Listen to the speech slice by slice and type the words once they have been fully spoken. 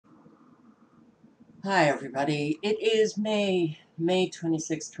Hi, everybody. It is May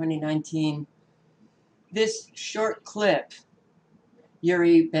 26, 2019. This short clip,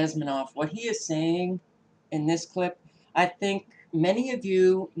 Yuri Bezmenov, what he is saying in this clip, I think many of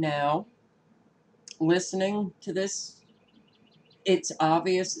you now listening to this, it's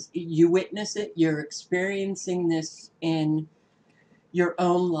obvious. You witness it, you're experiencing this in your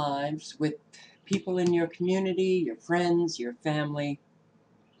own lives with people in your community, your friends, your family.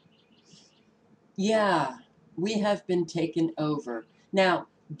 Yeah, we have been taken over. Now,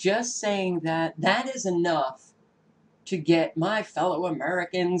 just saying that, that is enough to get my fellow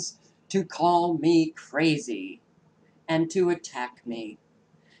Americans to call me crazy and to attack me.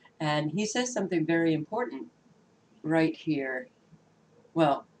 And he says something very important right here.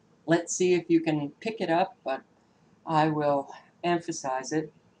 Well, let's see if you can pick it up, but I will emphasize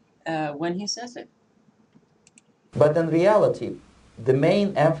it when he says it. But in reality, the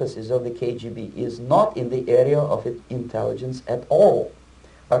main emphasis of the KGB is not in the area of intelligence at all.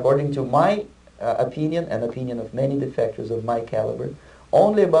 According to my opinion and opinion of many defectors of my caliber,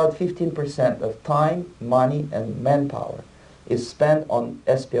 only about 15% of time, money, and manpower is spent on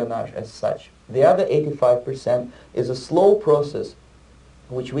espionage as such. The other 85% is a slow process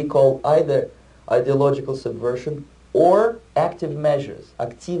which we call either ideological subversion or active measures,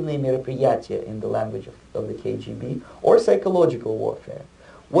 активные мероприятия in the language of the KGB, or psychological warfare.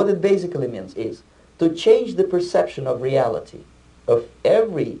 What it basically means is to change the perception of reality of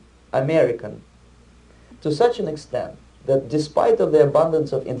every American to such an extent that despite of the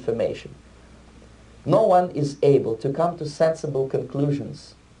abundance of information, no one is able to come to sensible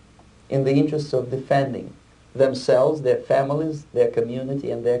conclusions in the interests of defending themselves, their families, their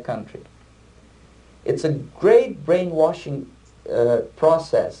community, and their country. It's a great brainwashing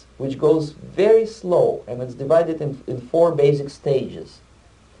process which goes very slow, and it's divided in four basic stages.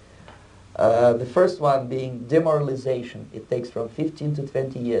 The first one being demoralization. It takes from 15 to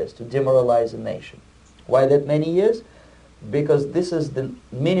 20 years to demoralize a nation. Why that many years? Because this is the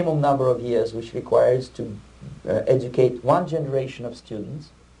minimum number of years which requires to educate one generation of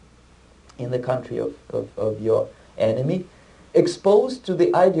students in the country of your enemy, exposed to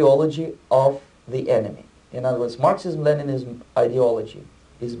the ideology of the enemy. In other words, Marxism-Leninism ideology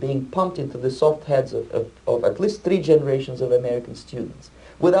is being pumped into the soft heads of at least 3 generations of American students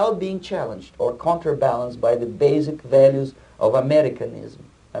without being challenged or counterbalanced by the basic values of Americanism,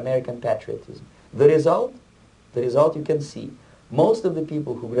 American patriotism. The result you can see. Most of the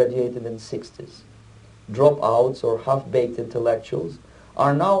people who graduated in the 60s, dropouts or half-baked intellectuals,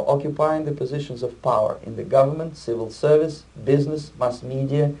 are now occupying the positions of power in the government, civil service, business, mass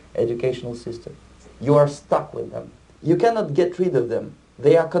media, educational system. You are stuck with them. You cannot get rid of them.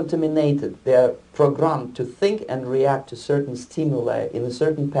 They are contaminated. They are programmed to think and react to certain stimuli in a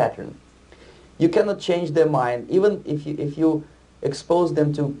certain pattern. You cannot change their mind, even if you expose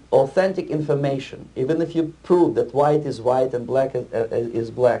them to authentic information, even if you prove that white is white and black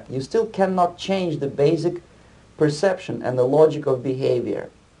is black, you still cannot change the basic perception and the logic of behavior.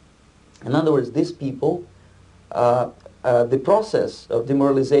 In other words, these people, the process of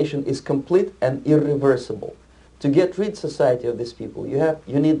demoralization is complete and irreversible. To get rid society of these people,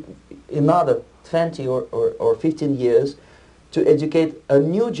 you need another 20 or 15 years to educate a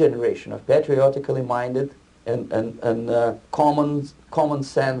new generation of patriotically minded and common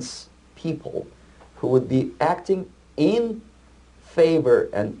sense people who would be acting in favor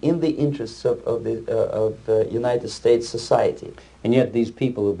and in the interests of the United States society. And yet these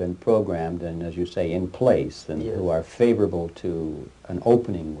people who've been programmed and, as you say, in place and Yes. who are favorable to an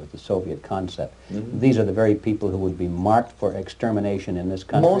opening with the Soviet concept, Mm-hmm. these are the very people who would be marked for extermination in this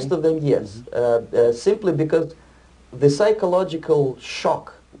country? Most of them, yes. Simply because the psychological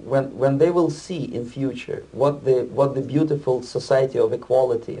shock when they will see in future what the beautiful society of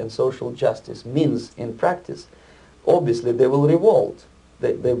equality and social justice means in practice, obviously they will revolt.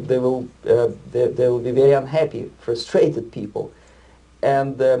 They will be very unhappy, frustrated people.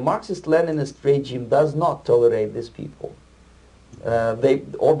 And the Marxist-Leninist regime does not tolerate these people. They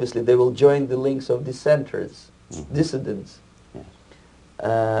will join the links of dissenters, dissidents.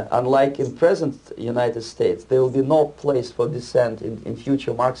 Unlike in present United States, there will be no place for dissent in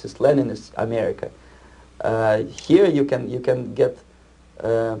future Marxist-Leninist America. Here you can get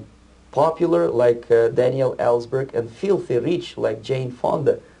popular like Daniel Ellsberg and filthy rich like Jane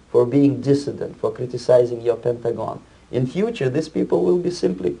Fonda for being dissident, for criticizing your Pentagon. In future, these people will be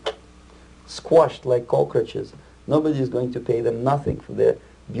simply squashed like cockroaches. Nobody is going to pay them nothing for their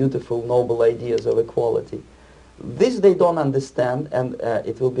beautiful, noble ideas of equality. This they don't understand, and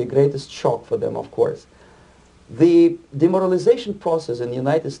it will be greatest shock for them, of course. The demoralization process in the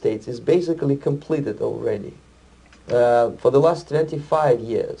United States is basically completed already. For the last 25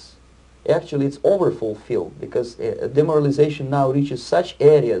 years. Actually, it's overfulfilled because demoralization now reaches such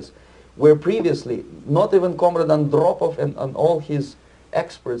areas where previously not even Comrade Andropov and all his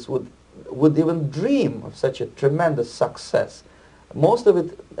experts would even dream of such a tremendous success. Most of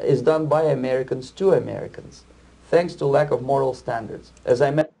it is done by Americans to Americans, thanks to lack of moral standards. As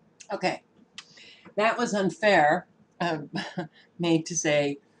I mentioned. Okay, that was unfair, made to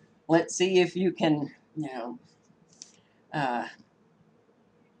say, let's see if you can,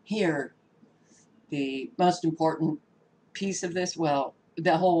 hear the most important piece of this. Well,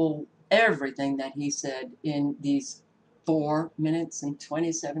 the whole, everything that he said in these 4 minutes and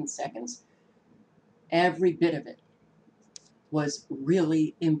 27 seconds, every bit of it was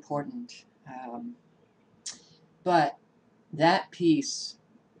really important. But that piece,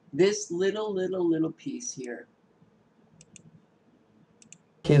 this little piece here.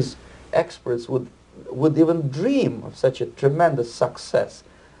 His experts would even dream of such a tremendous success.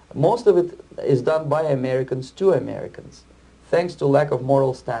 Most of it is done by Americans to Americans, thanks to lack of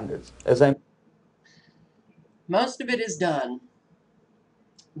moral standards. Most of it is done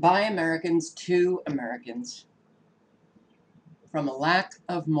by Americans to Americans from a lack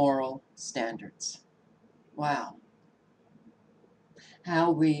of moral standards. Wow.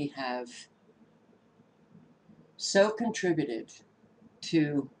 How we have so contributed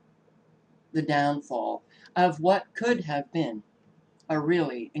to the downfall of what could have been a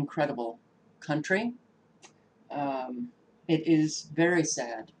really incredible country. It is very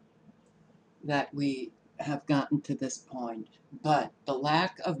sad that we have gotten to this point, but the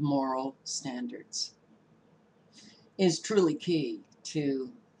lack of moral standards is truly key to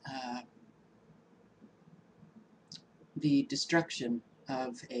the destruction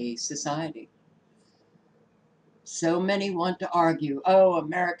of a society. So many want to argue, oh,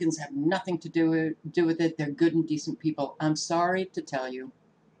 Americans have nothing to do with it. They're good and decent people. I'm sorry to tell you,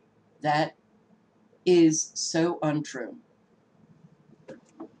 that is so untrue.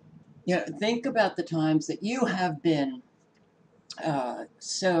 Think about the times that you have been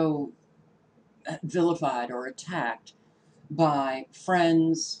so vilified or attacked by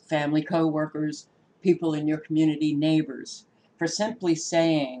friends, family, co-workers, people in your community, neighbors, for simply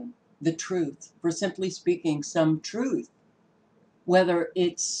saying the truth, for simply speaking some truth, whether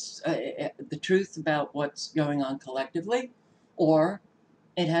it's the truth about what's going on collectively, or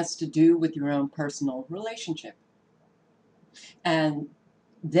it has to do with your own personal relationship. And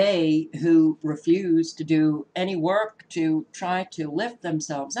they who refuse to do any work to try to lift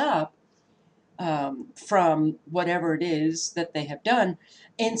themselves up from whatever it is that they have done,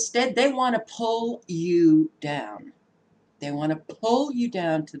 instead they want to pull you down. They want to pull you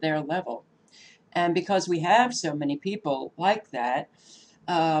down to their level. And because we have so many people like that,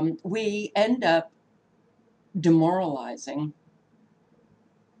 we end up demoralizing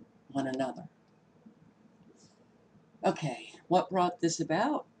one another. Okay, what brought this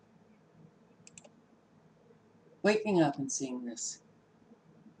about? Waking up and seeing this.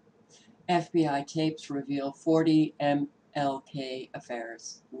 FBI tapes reveal 40 MLK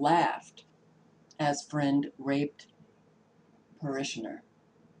affairs. Laughed as friend raped parishioner.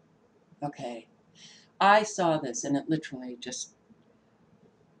 Okay, I saw this and it literally just,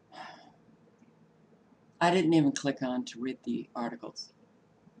 I didn't even click on to read the articles.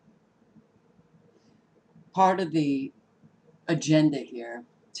 Part of the agenda here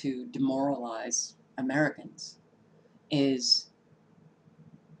to demoralize Americans is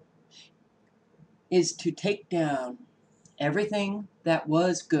to take down everything that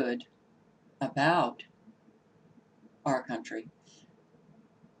was good about our country.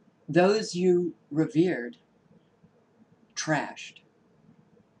 Those you revered, trashed.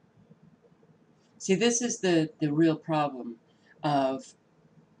 See, this is the real problem of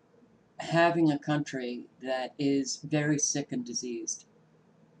having a country that is very sick and diseased,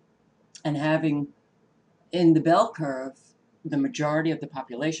 and having in the bell curve the majority of the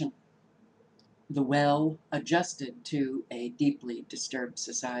population, the well adjusted to a deeply disturbed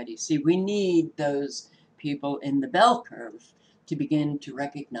society. See, we need those people in the bell curve to begin to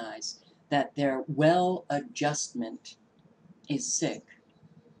recognize that their well adjustment is sick.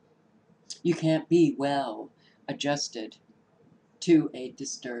 You can't be well adjusted to a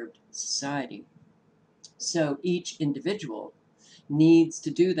disturbed society. So each individual needs to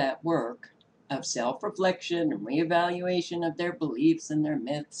do that work of self-reflection and reevaluation of their beliefs and their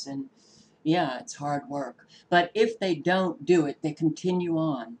myths. And yeah, it's hard work. But if they don't do it, they continue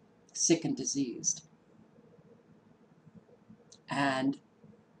on sick and diseased. And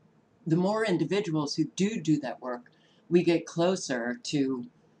the more individuals who do that work, we get closer to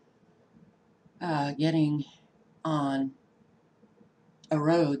getting on a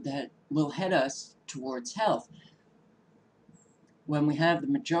road that will head us towards health. When we have the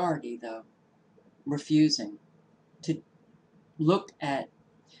majority, though, refusing to look at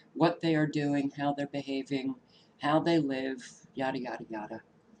what they are doing, how they're behaving, how they live, yada, yada, yada,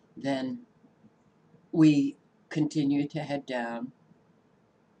 then we continue to head down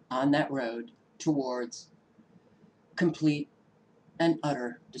on that road towards complete and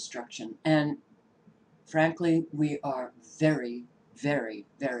utter destruction. And frankly, we are very, very,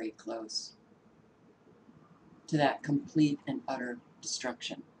 very close to that complete and utter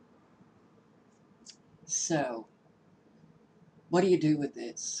destruction. So, what do you do with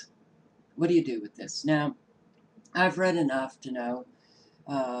this? What do you do with this? Now, I've read enough to know,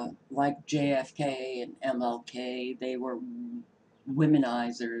 like JFK and MLK, they were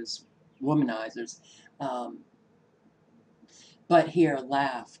womanizers, um, but here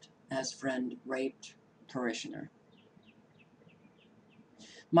laughed as friend raped parishioner.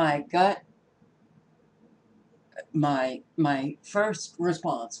 My gut, my first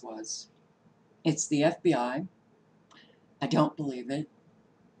response was, it's the FBI. I don't believe it.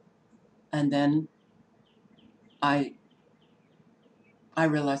 And then I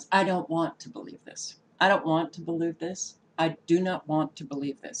realized I don't want to believe this. I don't want to believe this. I do not want to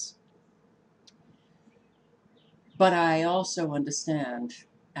believe this. But I also understand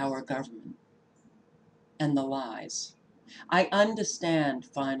our government and the lies. I understand,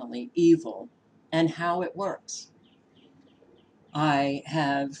 finally, evil and how it works. I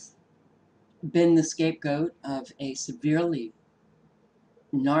have been the scapegoat of a severely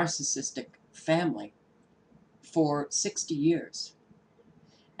narcissistic family for 60 years.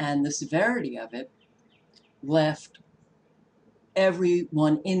 And the severity of it left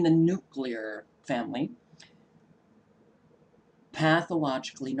everyone in the nuclear family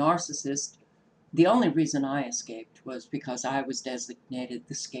pathologically narcissist. The only reason I escaped was because I was designated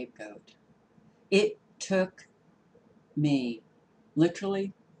the scapegoat. It took me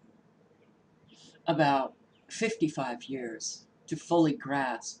literally about 55 years to fully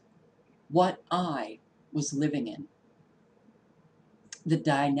grasp what I was living in, the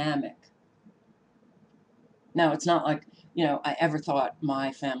dynamic. Now, it's not like, I ever thought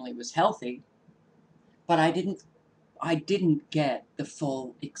my family was healthy, but I didn't get the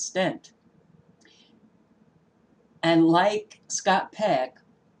full extent. And like Scott Peck,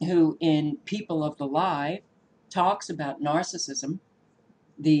 who in People of the Lie talks about narcissism,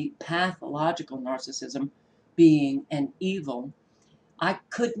 the pathological narcissism being an evil, I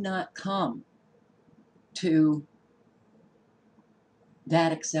could not come to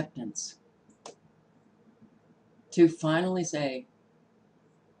that acceptance to finally say,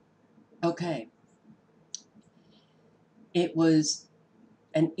 okay, it was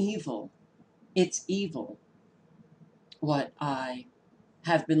an evil. It's evil what I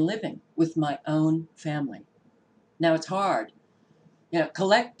have been living with my own family. Now, it's hard.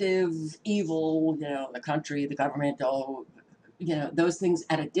 Collective evil, the country, the government, those things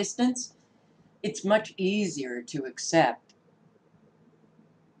at a distance, it's much easier to accept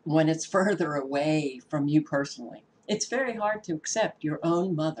when it's further away from you personally. It's very hard to accept your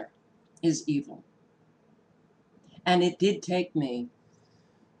own mother is evil. And it did take me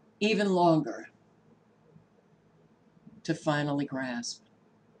even longer to finally grasp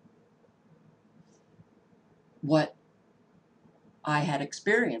what I had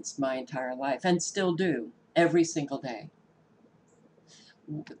experienced my entire life and still do every single day.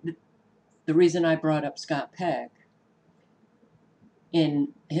 The reason I brought up Scott Peck in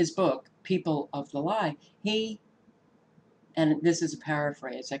his book, People of the Lie, and this is a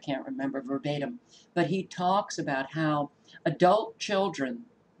paraphrase, I can't remember verbatim, but he talks about how adult children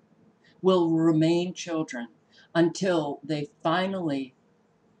will remain children until they finally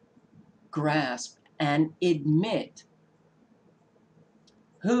grasp and admit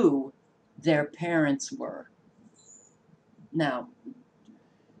who their parents were. Now,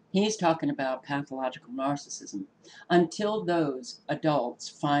 he's talking about pathological narcissism. Until those adults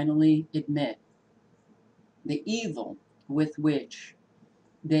finally admit the evil with which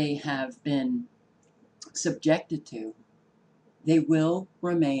they have been subjected to, they will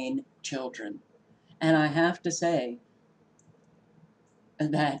remain children. And I have to say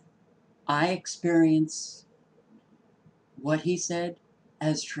that I experience what he said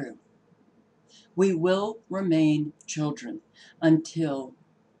as true. We will remain children until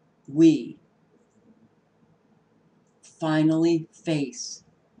we finally face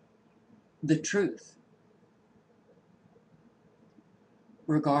the truth.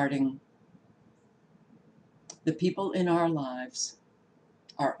 regarding the people in our lives,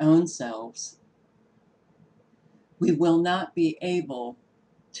 our own selves, we will not be able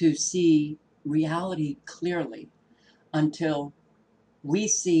to see reality clearly until we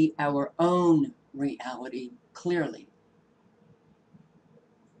see our own reality clearly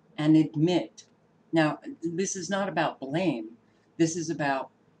and admit. Now, this is not about blame. This is about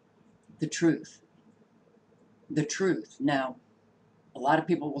the truth. The truth. Now, a lot of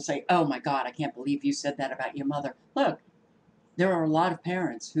people will say, oh my God, I can't believe you said that about your mother. Look, there are a lot of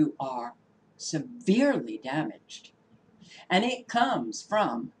parents who are severely damaged, and it comes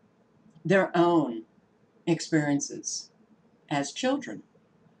from their own experiences as children.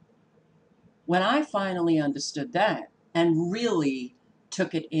 When I finally understood that and really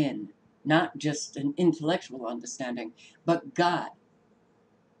took it in, not just an intellectual understanding, but God,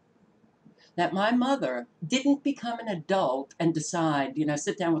 that my mother didn't become an adult and decide,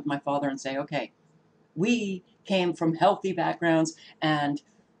 sit down with my father and say, okay, we came from healthy backgrounds and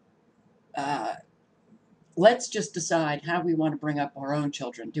let's just decide how we want to bring up our own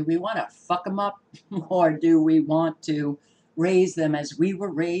children. Do we want to fuck them up or do we want to raise them as we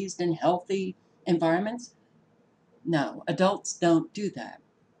were raised in healthy environments? No, adults don't do that.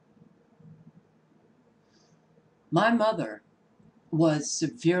 My mother was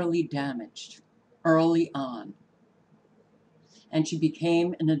severely damaged early on, and she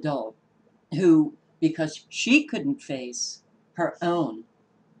became an adult who, because she couldn't face her own,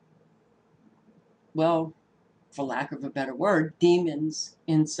 well, for lack of a better word, demons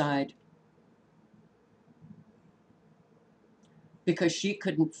inside, because she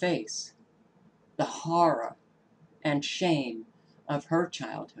couldn't face the horror and shame of her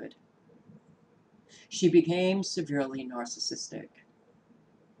childhood, she became severely narcissistic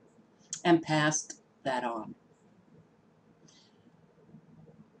and passed that on.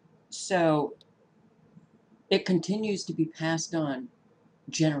 So it continues to be passed on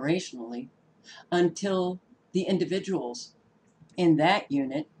generationally until the individuals in that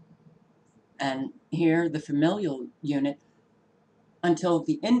unit, and here the familial unit, until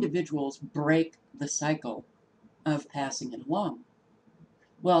the individuals break the cycle of passing it along.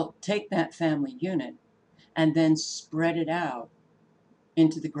 Well, take that family unit and then spread it out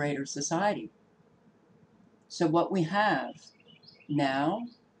into the greater society. So what we have now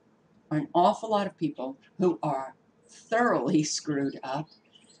are an awful lot of people who are thoroughly screwed up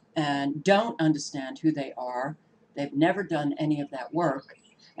and don't understand who they are. They've never done any of that work,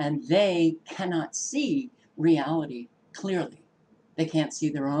 and they cannot see reality clearly. They can't see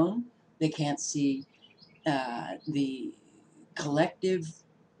their own. They can't see the collective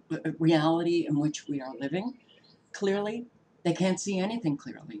reality in which we are living clearly. They can't see anything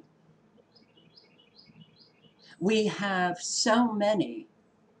clearly. We have so many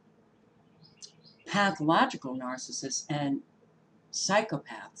pathological narcissists and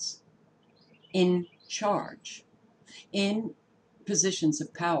psychopaths in charge, in positions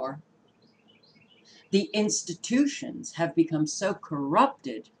of power. The institutions have become so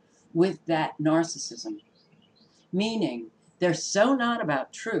corrupted with that narcissism, meaning they're so not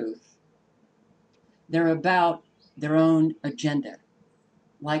about truth, they're about their own agenda.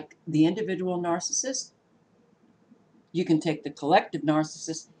 Like the individual narcissist, you can take the collective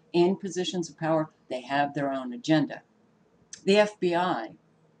narcissist in positions of power, they have their own agenda. The FBI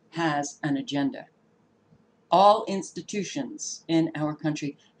has an agenda. All institutions in our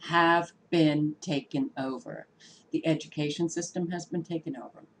country have been taken over. The education system has been taken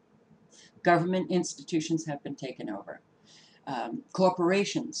over. Government institutions have been taken over.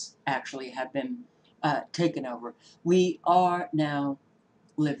 Corporations actually have been taken over. We are now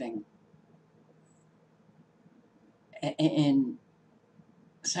living in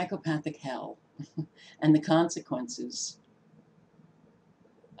psychopathic hell, and the consequences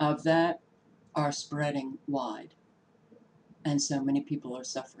of that are spreading wide, and so many people are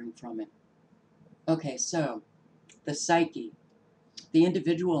suffering from it. Okay, so the psyche, the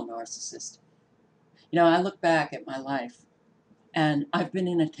individual narcissist. I look back at my life, and I've been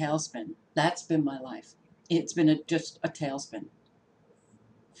in a tailspin. That's been my life. It's been just a tailspin.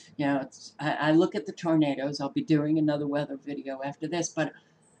 I look at the tornadoes. I'll be doing another weather video after this, but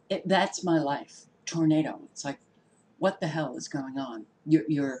that's my life. Tornado. It's like, what the hell is going on?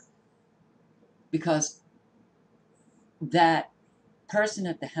 Because that person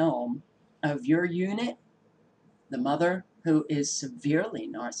at the helm of your unit, the mother who is severely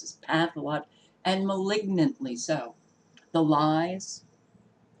narcissistic, pathological, and malignantly so, the lies,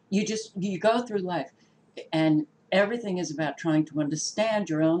 you go through life, and everything is about trying to understand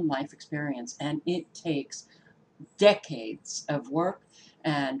your own life experience, and it takes decades of work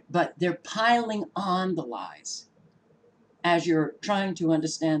But they're piling on the lies as you're trying to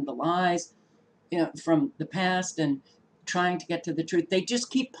understand the lies, from the past and trying to get to the truth. They just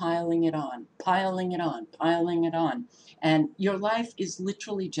keep piling it on, piling it on, piling it on, and your life is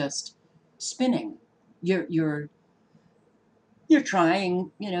literally just spinning. You're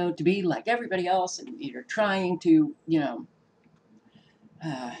trying, to be like everybody else, and you're trying to,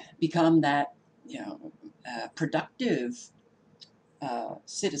 become that, productive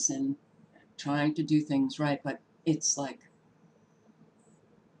citizen, trying to do things right. But it's like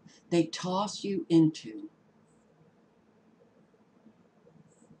they toss you into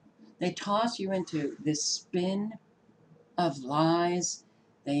this spin of lies.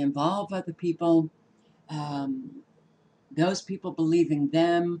 They involve other people, those people believing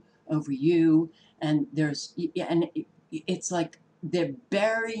them over you, and it's like they're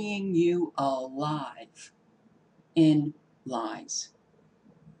burying you alive in lies,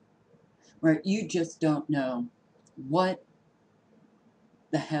 where you just don't know what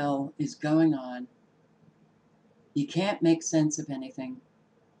the hell is going on. You can't make sense of anything.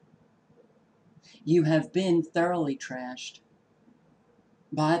 You have been thoroughly trashed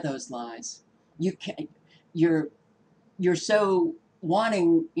by those lies. You can you're so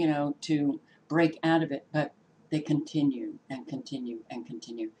wanting, to break out of it, but they continue and continue and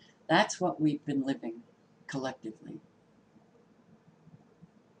continue. That's what we've been living collectively.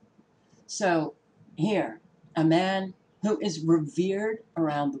 So here, a man who is revered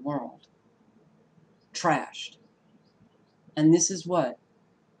around the world, trashed. And this is what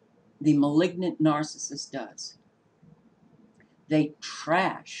the malignant narcissist does. They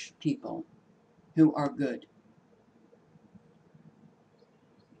trash people who are good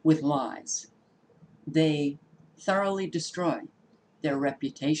with lies. They thoroughly destroy their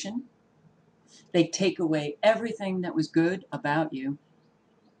reputation. They take away everything that was good about you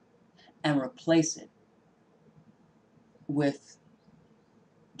and replace it with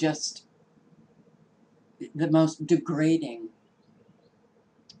just the most degrading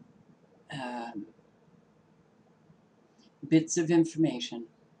bits of information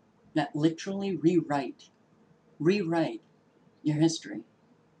that literally rewrite your history,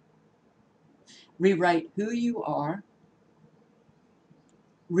 rewrite who you are,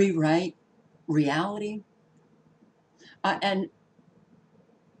 rewrite reality. And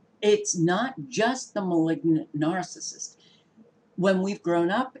it's not just the malignant narcissist. When we've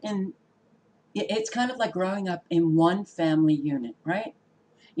grown up it's kind of like growing up in one family unit, right?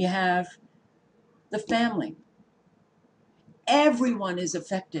 You have the family. Everyone is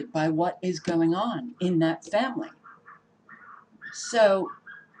affected by what is going on in that family. So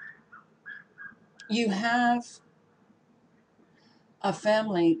you have a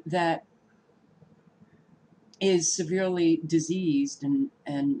family that is severely diseased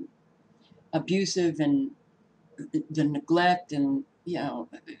and abusive, and the neglect, and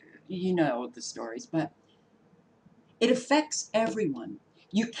you know the stories, but it affects everyone.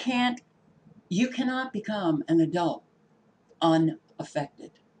 You cannot become an adult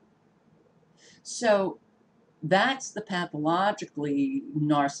unaffected. So that's the pathologically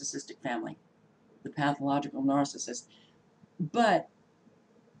narcissistic family, the pathological narcissist. But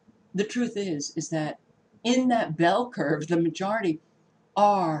the truth is that in that bell curve, the majority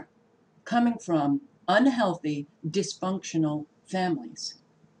are coming from unhealthy, dysfunctional families.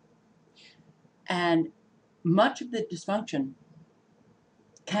 And much of the dysfunction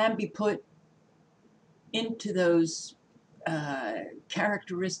can be put into those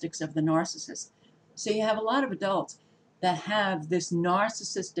characteristics of the narcissist. So you have a lot of adults that have this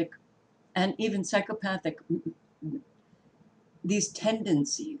narcissistic and even psychopathic, these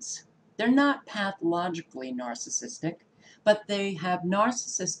tendencies. They're not pathologically narcissistic, but they have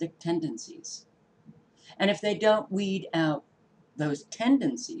narcissistic tendencies. And if they don't weed out those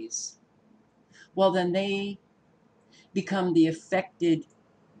tendencies, well, then they become the affected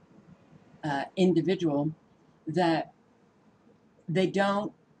individual that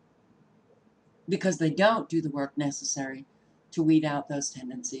because they don't do the work necessary to weed out those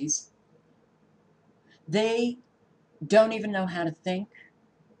tendencies. They don't even know how to think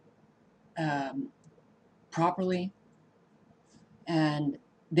properly, and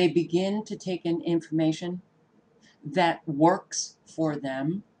they begin to take in information that works for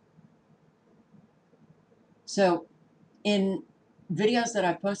them. So in videos that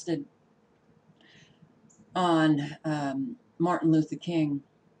I've posted on Martin Luther King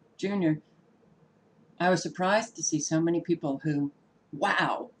Jr., I was surprised to see so many people who,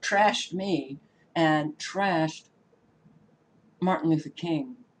 wow, trashed me and trashed Martin Luther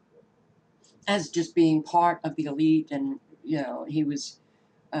King as just being part of the elite, and he was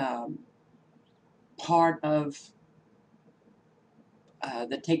part of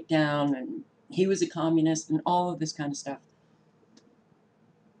the takedown, and he was a communist and all of this kind of stuff.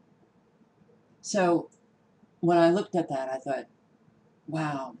 So when I looked at that, I thought,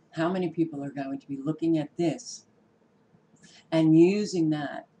 wow, how many people are going to be looking at this and using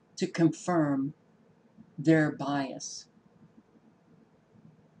that to confirm their bias?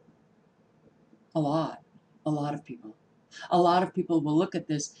 A lot of people. A lot of people will look at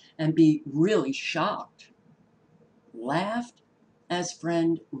this and be really shocked. Laughed as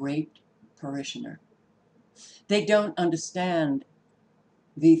friend raped parishioner. They don't understand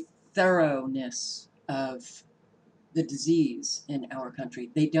the thoroughness of the disease in our country.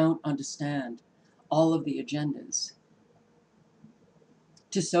 They don't understand all of the agendas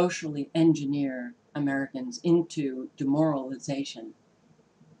to socially engineer Americans into demoralization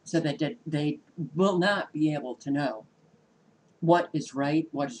so that they will not be able to know what is right,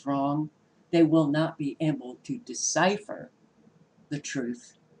 what is wrong. They will not be able to decipher the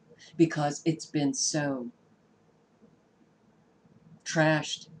truth because it's been so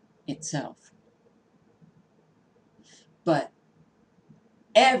trashed itself. But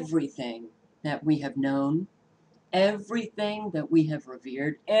everything that we have known, everything that we have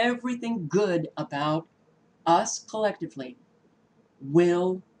revered, everything good about us collectively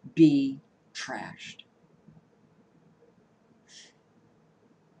will be trashed.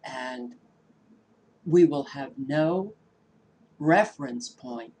 And we will have no reference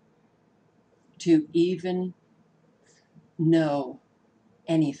point to even know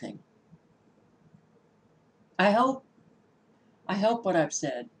anything. I hope what I've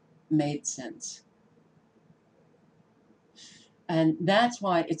said made sense. And that's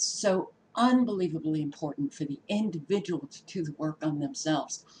why it's so unbelievably important for the individual to do the work on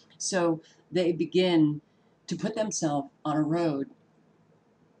themselves. So they begin to put themselves on a road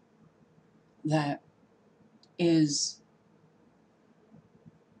that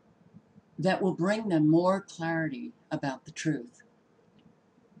will bring them more clarity about the truth.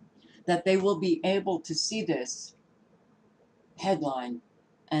 That they will be able to see this headline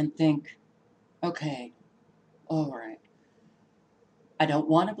and think, okay, all right, I don't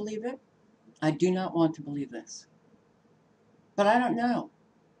want to believe it. I do not want to believe this. But I don't know.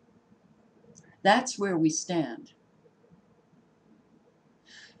 That's where we stand.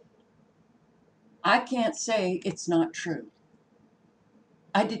 I can't say it's not true.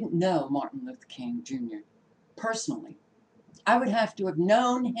 I didn't know Martin Luther King Jr. personally. I would have to have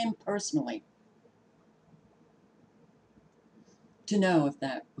known him personally to know if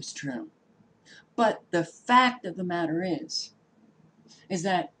that was true. But the fact of the matter is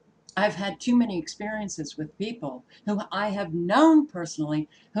that I've had too many experiences with people who I have known personally,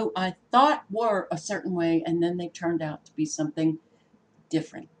 who I thought were a certain way, and then they turned out to be something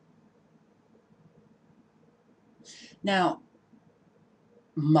different. Now,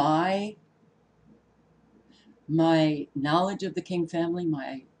 my knowledge of the King family,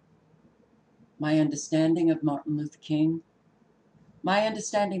 my understanding of Martin Luther King, my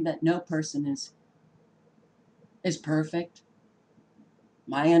understanding that no person is perfect,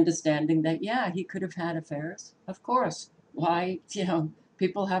 my understanding that, yeah, he could have had affairs. Of course. Why,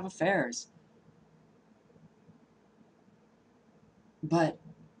 people have affairs. But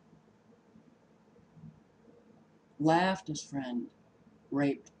laughed as friend,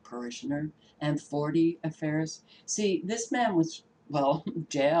 raped parishioner, and 40 affairs. See, this man was, well,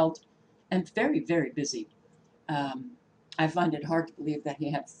 jailed and very, very busy. I find it hard to believe that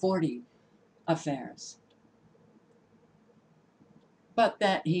he had 40 affairs. But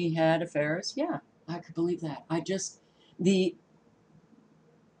that he had affairs, yeah, I could believe that.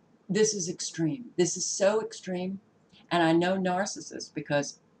 This is extreme. This is so extreme. And I know Narcissist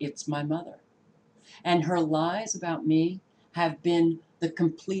because it's my mother. And her lies about me have been the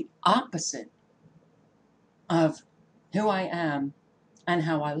complete opposite of who I am and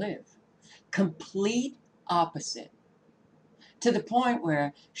how I live. Complete opposite. To the point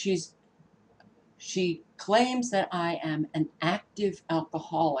where she claims that I am an active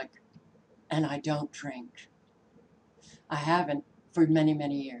alcoholic and I don't drink. I haven't for many,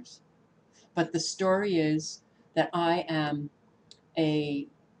 many years. But the story is that I am a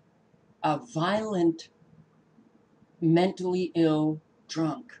violent, mentally ill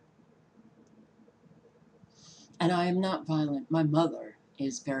drunk. And I am not violent. My mother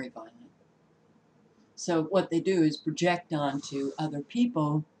is very violent. So what they do is project onto other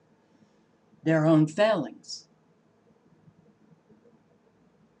people their own failings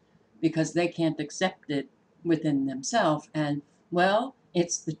because they can't accept it within themselves. And, well,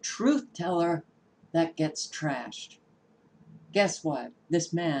 it's the truth teller that gets trashed. Guess what?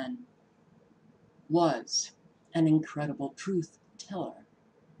 This man was an incredible truth teller.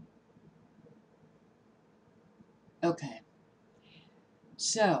 Okay,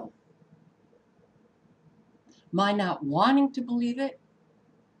 so my not wanting to believe it,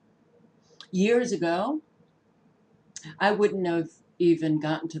 years ago, I wouldn't have even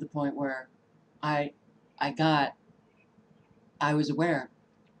gotten to the point where I I was aware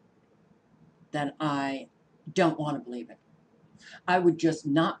that I don't want to believe it. I would just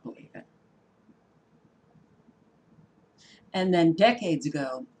not believe it. And then decades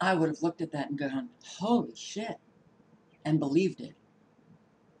ago, I would have looked at that and gone, holy shit, and believed it.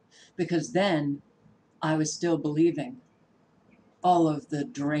 Because then I was still believing all of the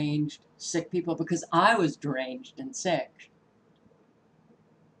deranged, sick people, because I was deranged and sick.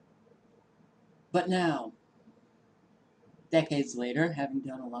 But now, decades later, having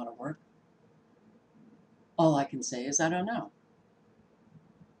done a lot of work, all I can say is I don't know.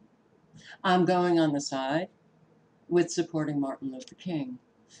 I'm going on the side with supporting Martin Luther King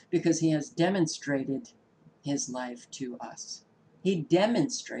because he has demonstrated his life to us. He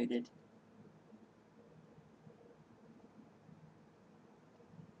demonstrated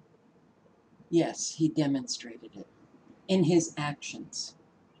yes, he demonstrated it in his actions.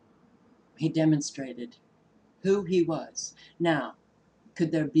 He demonstrated who he was. Now,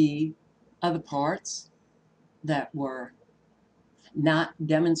 could there be other parts that were not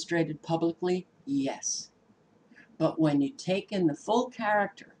demonstrated publicly? Yes. But when you take in the full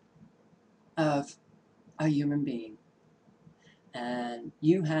character of a human being and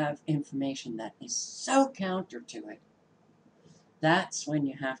you have information that is so counter to it, that's when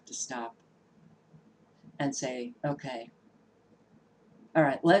you have to stop and say, okay, all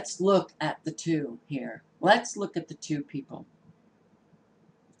right, let's look at the two here. Let's look at the two people,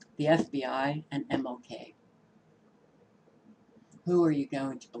 the FBI and MLK. Who are you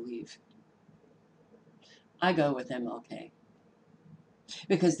going to believe? I go with MLK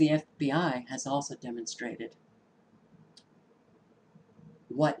because the FBI has also demonstrated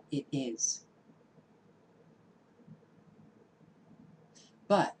what it is.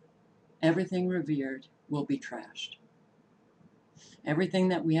 But everything revered will be trashed. Everything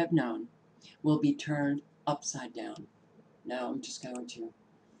that we have known will be turned upside down. Now I'm just going to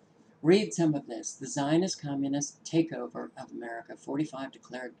read some of this. The Zionist communist takeover of America. 45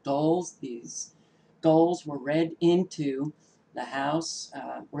 declared goals. These goals were read into the House,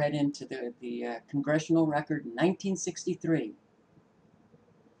 read into the congressional record in 1963.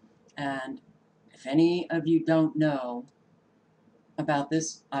 And if any of you don't know about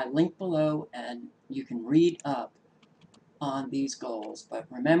this, I link below and you can read up on these goals. But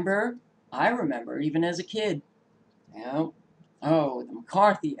remember, I remember even as a kid, you know, oh, the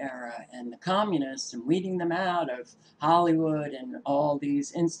McCarthy era and the communists and weeding them out of Hollywood and all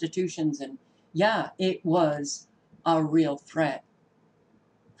these institutions. And yeah, it was a real threat.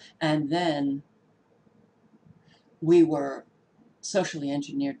 And then we were socially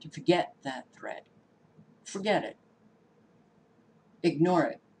engineered to forget that threat. Forget it. Ignore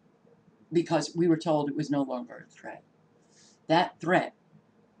it. Because we were told it was no longer a threat. That threat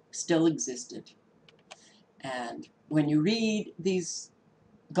still existed. And when you read these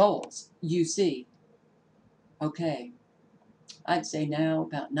goals, you see, okay, I'd say now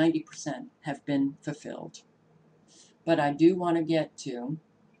about 90% have been fulfilled. But I do want to get to,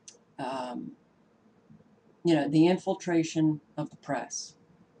 the infiltration of the press.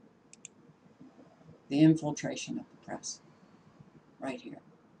 The infiltration of the press, right here.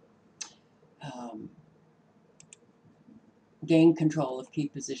 Gain control of key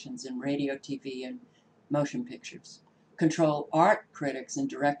positions in radio, TV, and motion pictures. Control art critics and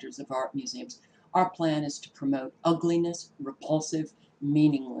directors of art museums. Our plan is to promote ugliness, repulsive,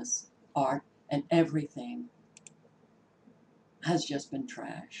 meaningless art, and everything has just been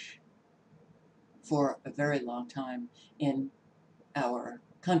trash for a very long time in our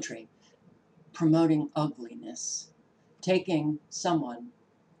country. Promoting ugliness, taking someone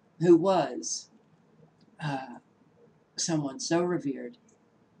who was someone so revered,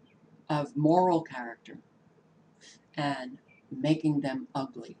 of moral character, and making them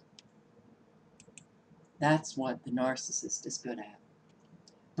ugly. That's what the narcissist is good at.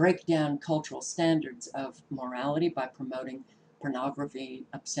 Break down cultural standards of morality by promoting pornography,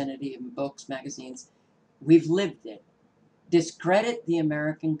 obscenity in books, magazines. We've lived it. Discredit the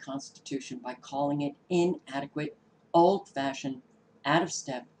American Constitution by calling it inadequate, old-fashioned, out of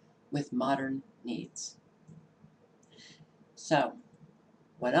step with modern needs. So,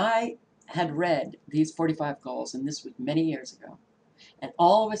 when I had read these 45 goals, and this was many years ago, and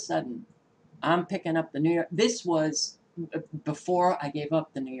all of a sudden, I'm picking up the New York. This was before I gave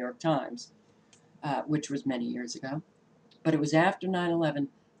up the New York Times, which was many years ago, but it was after 9/11,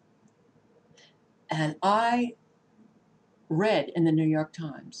 and I read in the New York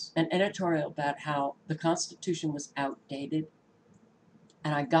Times an editorial about how the Constitution was outdated,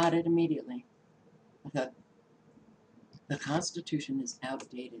 and I got it immediately. I thought, the Constitution is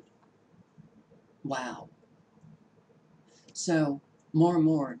outdated. Wow. So more and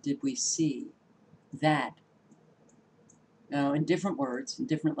more did we see that, in different words, in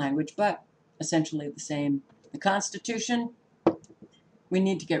different language, but essentially the same. The Constitution, we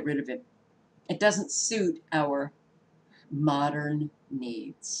need to get rid of it. It doesn't suit our modern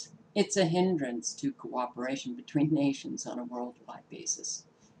needs. It's a hindrance to cooperation between nations on a worldwide basis.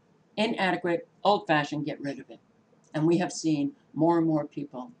 Inadequate, old-fashioned, get rid of it. And we have seen more and more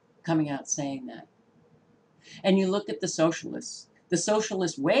people coming out saying that. And you look at the socialist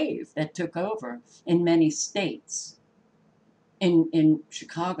wave that took over in many states, in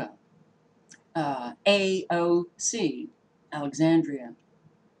Chicago, AOC, Alexandria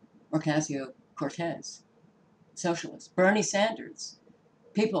Ocasio-Cortez, socialist. Bernie Sanders,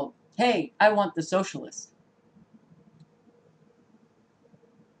 people, hey, I want the socialist.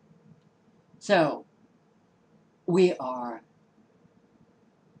 So we've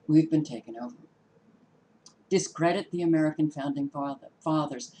been taken over. Discredit the American founding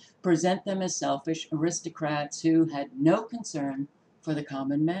fathers, present them as selfish aristocrats who had no concern for the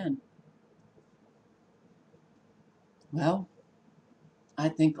common man. Well, I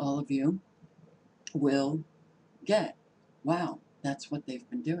think all of you will get, wow, that's what they've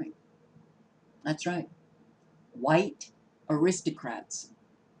been doing. That's right. White aristocrats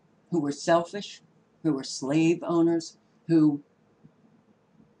who were selfish, who were slave owners,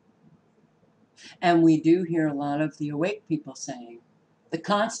 and we do hear a lot of the awake people saying, the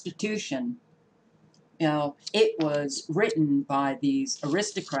Constitution, it was written by these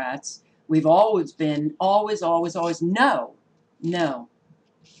aristocrats. We've always been, always, no.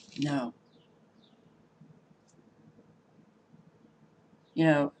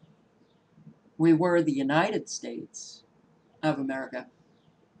 We were the United States of America,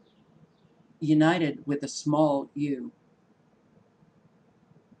 united with a small u,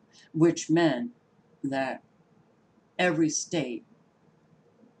 which meant that every state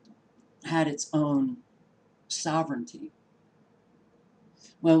had its own sovereignty.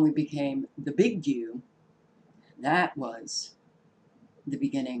 When we became the big U, that was the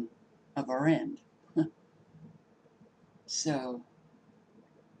beginning of our end. So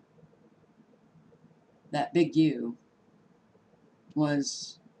that big U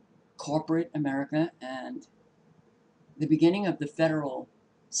was corporate America and the beginning of the federal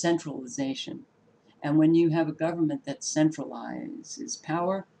centralization. And when you have a government that centralizes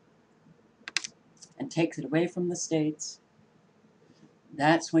power and takes it away from the states,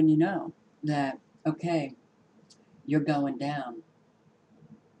 that's when you know that, okay, you're going down.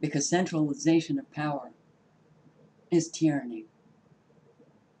 Because centralization of power is tyranny.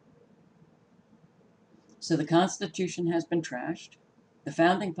 So the Constitution has been trashed. The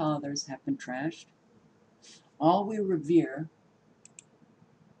Founding Fathers have been trashed. All we revere,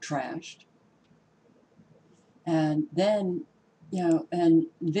 trashed. And then, and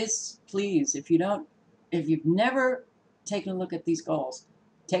this, please, if you've never taken a look at these goals,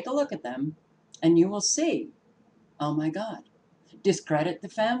 take a look at them and you will see, oh my God, discredit the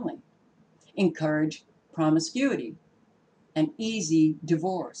family, encourage promiscuity, an easy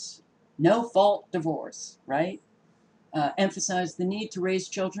divorce, no fault divorce, right? Emphasize the need to raise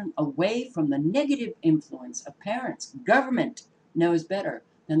children away from the negative influence of parents. Government knows better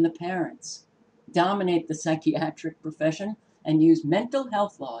than the parents. Dominate the psychiatric profession and use mental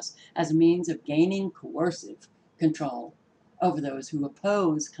health laws as a means of gaining coercive control over those who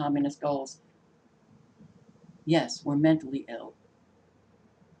oppose communist goals. Yes, we're mentally ill.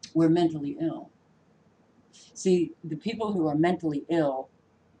 We're mentally ill. See, the people who are mentally ill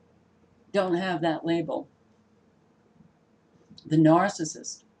don't have that label. The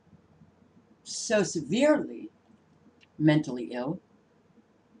narcissist, so severely mentally ill,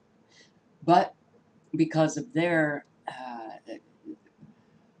 but because of their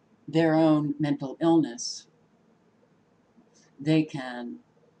own mental illness, they can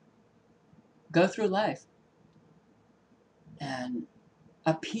go through life and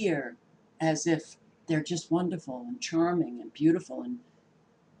appear as if they're just wonderful and charming and beautiful,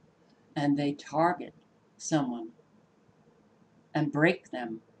 and they target someone and break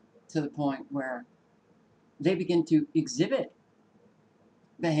them to the point where they begin to exhibit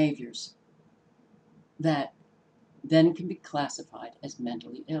behaviors that then can be classified as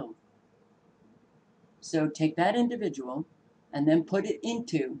mentally ill. So take that individual and then put it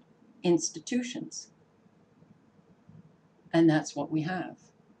into institutions. And that's what we have.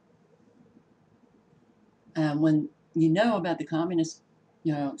 When you know about the communist,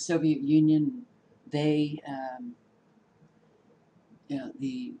 Soviet Union, they,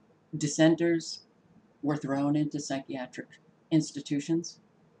 the dissenters were thrown into psychiatric institutions.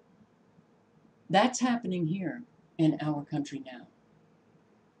 That's happening here in our country now.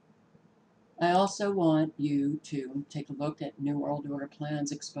 I also want you to take a look at New World Order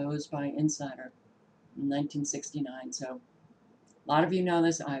plans exposed by Insider in 1969. So a lot of you know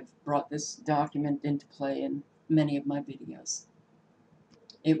this. I've brought this document into play in many of my videos.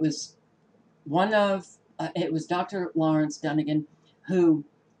 It was it was Dr. Lawrence Dunnigan who,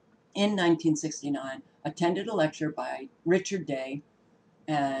 in 1969, attended a lecture by Richard Day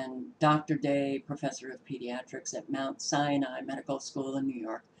and Dr. Day, professor of pediatrics at Mount Sinai Medical School in New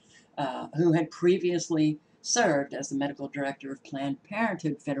York, who had previously served as the medical director of Planned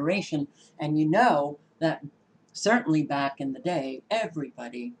Parenthood Federation. And you know that certainly back in the day,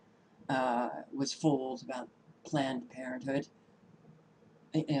 everybody was fooled about Planned Parenthood.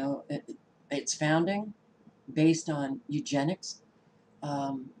 Its founding based on eugenics.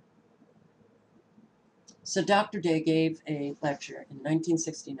 So Dr. Day gave a lecture in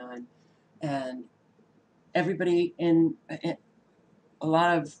 1969, and everybody a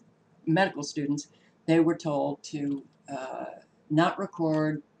lot of medical students, they were told to not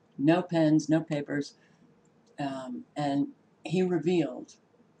record, no pens, no papers, and he revealed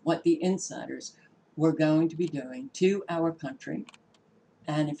what the insiders were going to be doing to our country.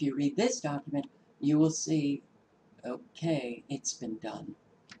 And if you read this document, you will see, okay, it's been done.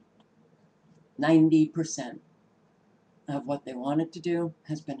 90% of what they wanted to do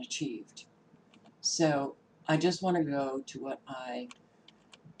has been achieved. So I just want to go to what I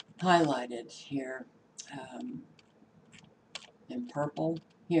highlighted here in purple.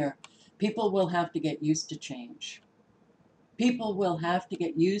 Here, people will have to get used to change. People will have to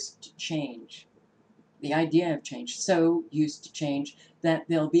get used to change. The idea of change, so used to change that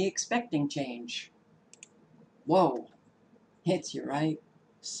they'll be expecting change. Whoa, hits you right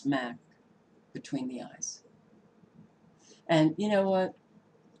smack between the eyes. And you know what?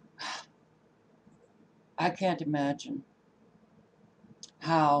 I can't imagine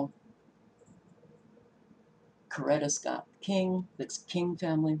how Coretta Scott King, this King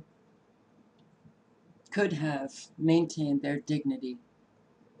family, could have maintained their dignity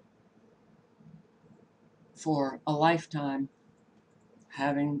for a lifetime,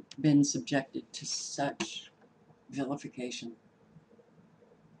 having been subjected to such vilification.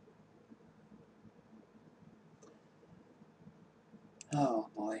 Oh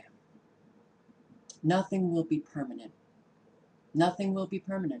boy. Nothing will be permanent. Nothing will be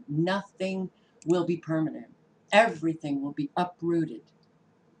permanent. Nothing will be permanent. Everything will be uprooted.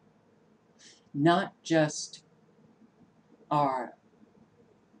 Not just our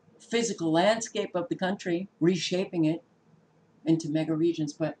physical landscape of the country, reshaping it into mega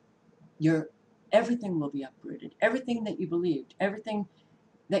regions, but everything will be uprooted. Everything that you believed, everything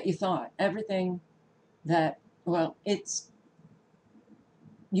that you thought, everything that, well,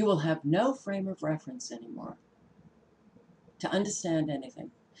 you will have no frame of reference anymore to understand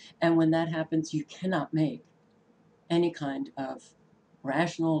anything. And when that happens, you cannot make any kind of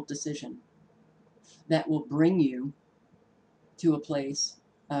rational decision that will bring you to a place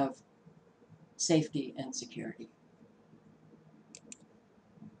of safety and security.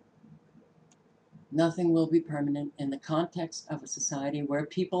 Nothing will be permanent in the context of a society where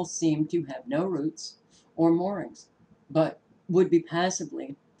people seem to have no roots or moorings, but would be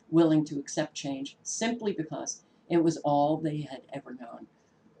passively willing to accept change simply because it was all they had ever known.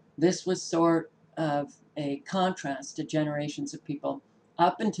 This was sort of a contrast to generations of people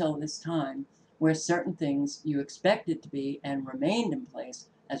up until this time, where certain things you expected to be and remained in place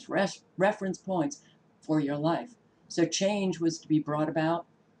as reference points for your life. So change was to be brought about.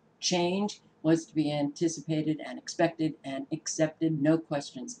 Change was to be anticipated and expected and accepted, no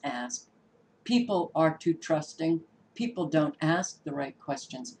questions asked. People are too trusting. People don't ask the right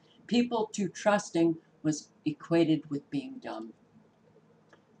questions. People too trusting was equated with being dumb.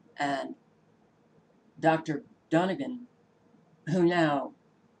 And Dr. Donegan, who now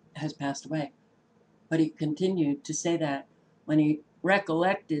has passed away, but he continued to say that when he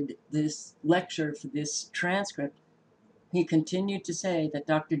recollected this lecture for this transcript, he continued to say that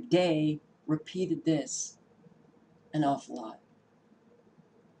Dr. Day repeated this an awful lot.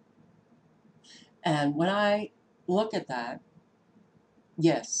 And when I look at that,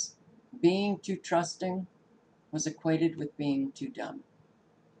 yes, being too trusting was equated with being too dumb.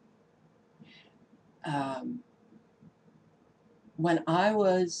 When I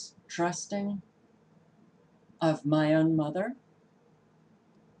was trusting of my own mother,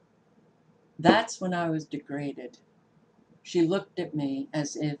 that's when I was degraded. She looked at me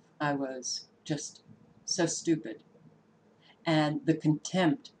as if I was just so stupid, and the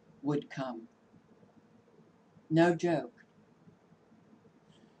contempt would come. No joke.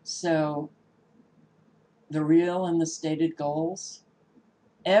 So, the real and the stated goals,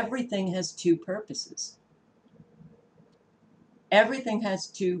 everything has two purposes. Everything has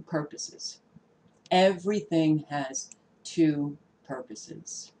two purposes. Everything has two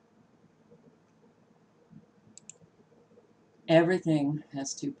purposes. Everything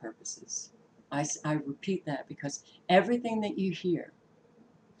has two purposes. I repeat that because everything that you hear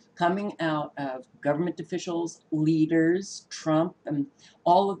coming out of government officials, leaders, Trump, and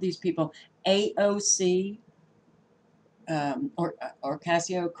all of these people, AOC, or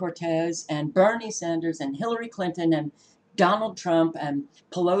Ocasio-Cortez, and Bernie Sanders, and Hillary Clinton, and Donald Trump, and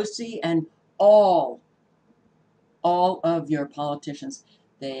Pelosi, and all of your politicians,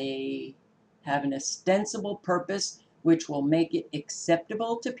 they have an ostensible purpose which will make it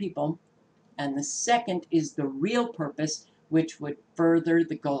acceptable to people. And the second is the real purpose, which would further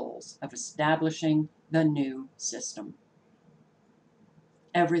the goals of establishing the new system.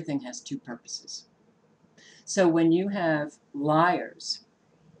 Everything has two purposes. So when you have liars,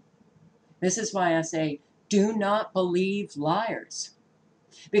 this is why I say, do not believe liars,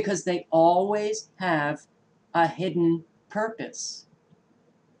 because they always have a hidden purpose.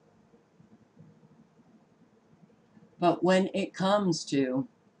 But when it comes to,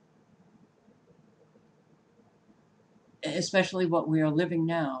 especially what we are living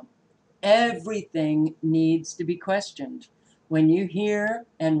now, everything needs to be questioned. When you hear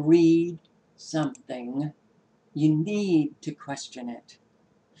and read something, you need to question it.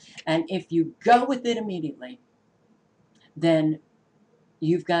 And if you go with it immediately, then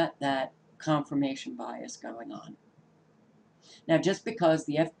you've got that confirmation bias going on. Now, just because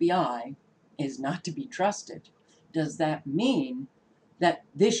the FBI is not to be trusted, does that mean that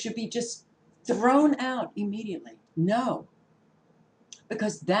this should be just thrown out immediately? No,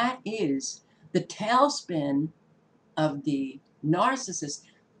 because that is the tailspin of the narcissist,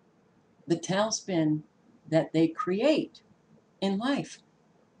 the tailspin that they create in life.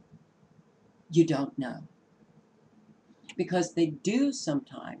 You don't know. Because they do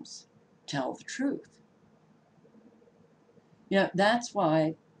sometimes tell the truth. You know, that's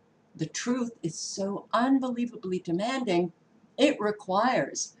why the truth is so unbelievably demanding. It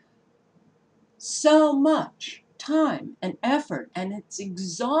requires so much time and effort, and it's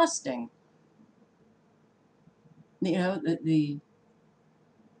exhausting. You know, the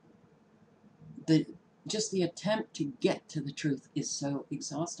just the attempt to get to the truth is so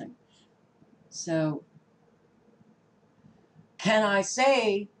exhausting. So, can I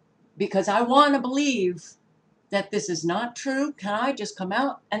say, because I want to believe that this is not true, can I just come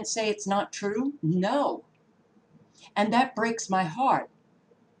out and say it's not true? No. And that breaks my heart,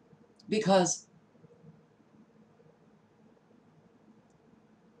 because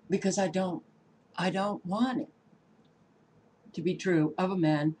I don't want it to be true of a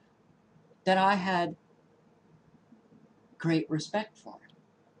man that I had great respect for.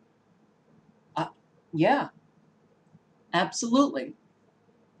 Yeah, absolutely.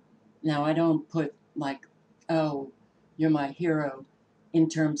 Now, I don't put like, oh, you're my hero in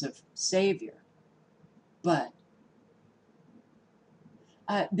terms of savior, but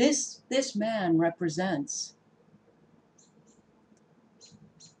this man represents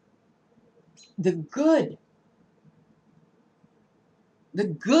the good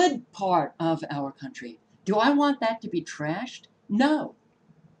part of our country. Do I want that to be trashed? No.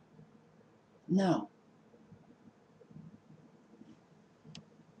 No.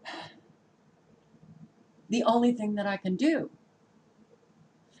 The only thing that I can do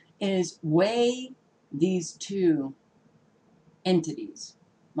is weigh these two entities,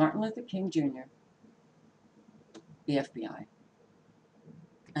 Martin Luther King Jr., the FBI,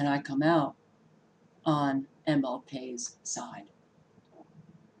 and I come out on MLK's side.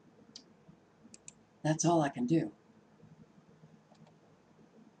 That's all I can do.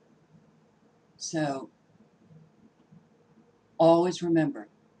 So, always remember,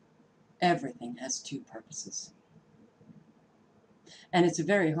 everything has two purposes. And it's a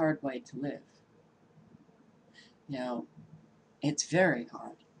very hard way to live. You know, it's very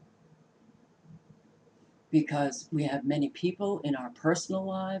hard. Because we have many people in our personal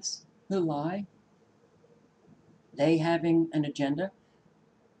lives who lie. They having an agenda.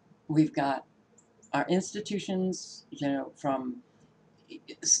 We've got our institutions, you know, from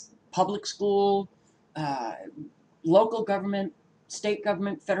public school local government, state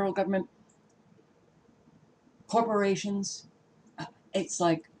government, federal government, corporations. It's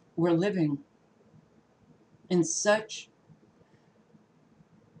like we're living in such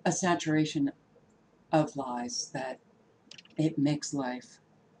a saturation of lies that it makes life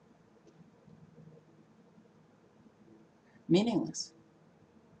meaningless.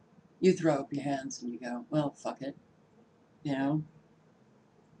 You throw up your hands and you go, well, fuck it. You know,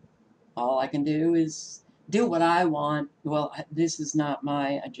 all I can do is do what I want. Well, this is not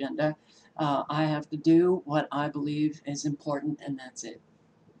my agenda. I have to do what I believe is important, and that's it.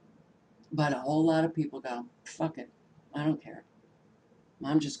 But a whole lot of people go, fuck it. I don't care.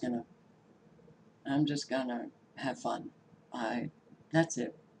 I'm just gonna have fun. That's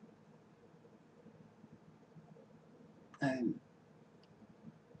it. Um,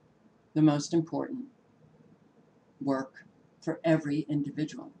 the most important work for every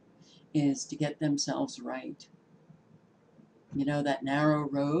individual is to get themselves right. You know, that narrow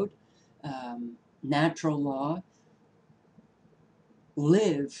road, natural law,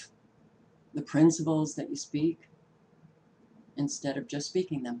 live the principles that you speak instead of just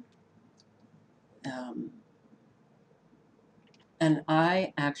speaking them. And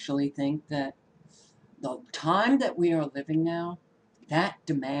I actually think that the time that we are living now, that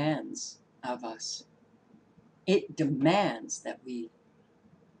demands of us. It demands that we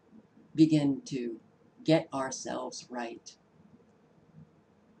begin to get ourselves right.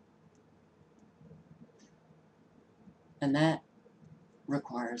 And that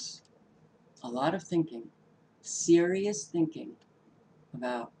requires a lot of thinking, serious thinking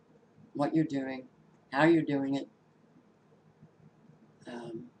about what you're doing, how you're doing it.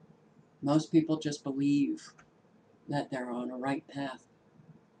 Most people just believe that they're on a right path.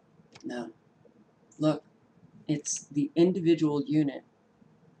 No. Look, it's the individual unit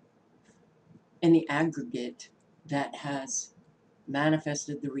in the aggregate that has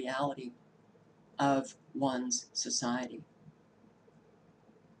manifested the reality of one's society.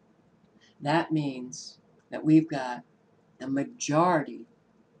 That means that we've got the majority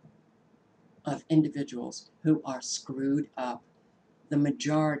of individuals who are screwed up. The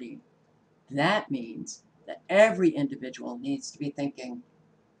majority. That means that every individual needs to be thinking,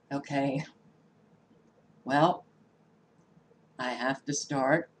 okay, well, I have to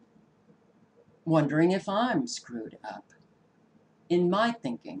start wondering if I'm screwed up in my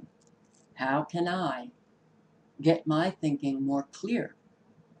thinking. How can I get my thinking more clear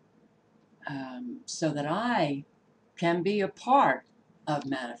so that I can be a part of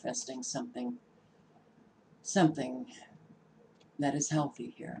manifesting something that is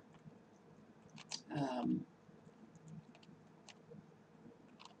healthy here.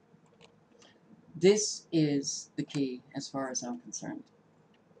 This is the key, as far as I'm concerned,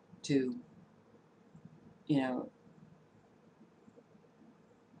 to,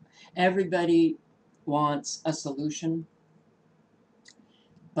 everybody wants a solution,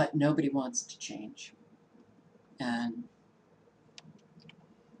 but nobody wants to change. And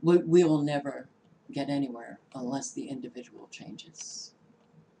we will never get anywhere unless the individual changes.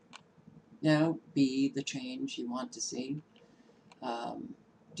 Be the change you want to see.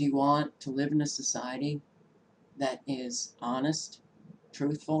 Do you want to live in a society that is honest,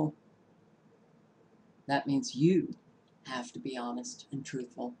 truthful? That means you have to be honest and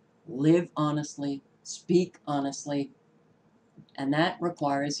truthful. Live honestly, speak honestly, and that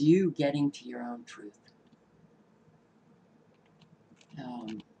requires you getting to your own truth.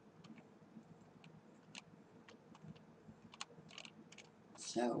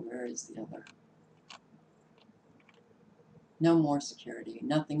 So where is the other? No more security.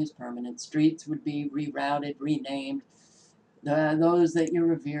 Nothing is permanent. Streets would be rerouted, renamed. Those that you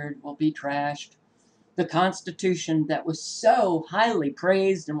revered will be trashed. The Constitution that was so highly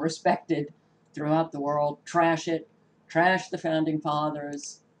praised and respected throughout the world, trash it. Trash the Founding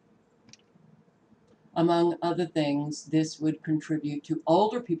Fathers. Among other things, this would contribute to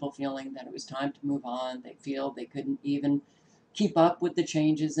older people feeling that it was time to move on. They feel they couldn't even keep up with the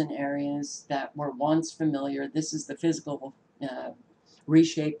changes in areas that were once familiar. This is the physical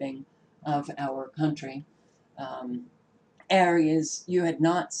reshaping of our country. Areas you had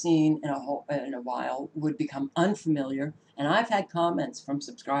not seen in a while would become unfamiliar. And I've had comments from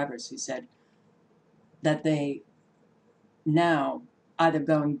subscribers who said that they now either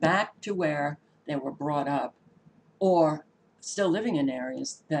going back to where they were brought up or still living in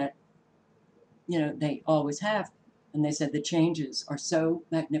areas that they always have. And they said the changes are so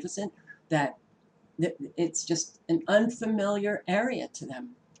magnificent that it's just an unfamiliar area to them.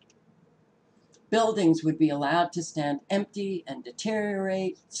 Buildings would be allowed to stand empty and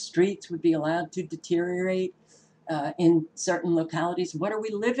deteriorate. Streets would be allowed to deteriorate in certain localities. What are we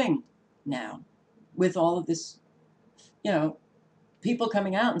living now with all of this, people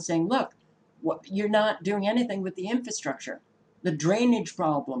coming out and saying, look, you're not doing anything with the infrastructure. The drainage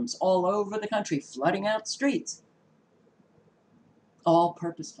problems all over the country, flooding out streets, all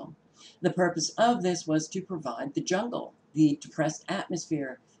purposeful. The purpose of this was to provide the jungle, the depressed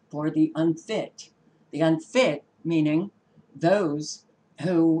atmosphere for the unfit. The unfit meaning those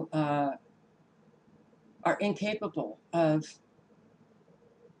who are incapable of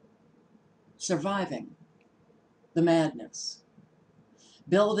surviving the madness.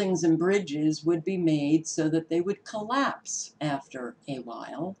 Buildings and bridges would be made so that they would collapse after a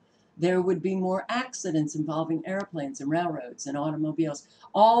while. There would be more accidents involving airplanes and railroads and automobiles.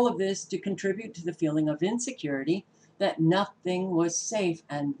 All of this to contribute to the feeling of insecurity, that nothing was safe.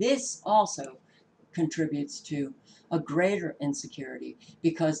 And this also contributes to a greater insecurity,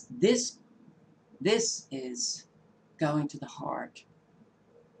 because this is going to the heart.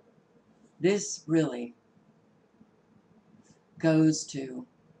 This really goes to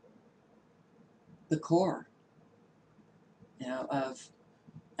the core,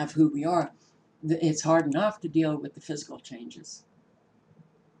 of who we are. It's hard enough to deal with the physical changes,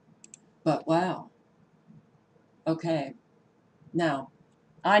 but wow. Okay, now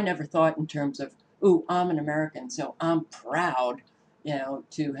I never thought in terms of, ooh, I'm an American, so I'm proud,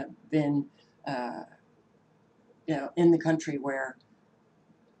 to have been, in the country where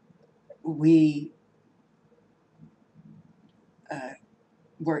we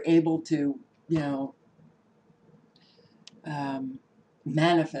were able to,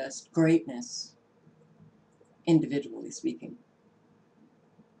 manifest greatness, individually speaking.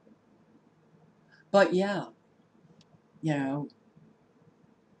 But yeah,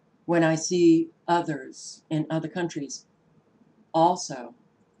 when I see others in other countries also,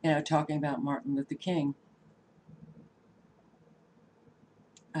 talking about Martin Luther King,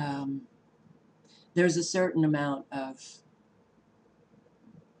 there's a certain amount of,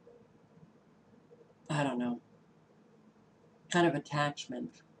 I don't know, kind of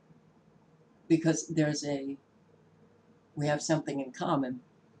attachment, because we have something in common,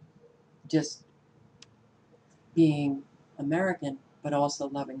 just being American, but also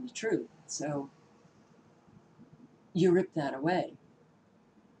loving the truth. So you rip that away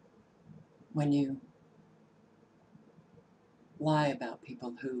when you lie about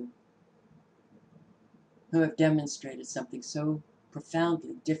people who have demonstrated something so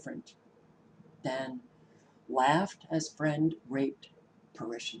profoundly different than laughed as friend, raped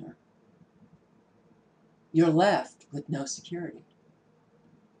parishioner. You're left with no security.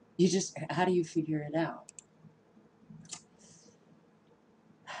 How do you figure it out?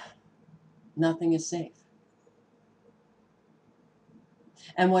 Nothing is safe.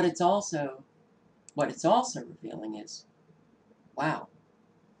 And what it's also revealing is, wow.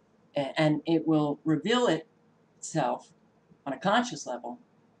 And it will reveal itself on a conscious level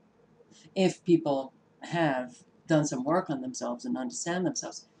if people have done some work on themselves and understand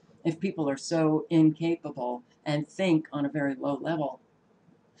themselves. If people are so incapable and think on a very low level,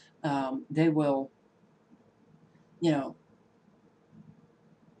 they will,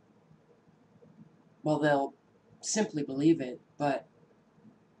 well, they'll simply believe it, but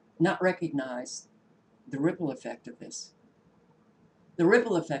not recognize the ripple effect of this. The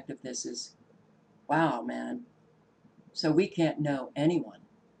ripple effect of this is, wow, man. So we can't know anyone.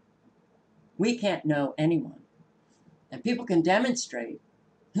 We can't know anyone. And people can demonstrate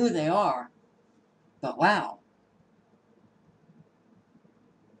who they are, but wow,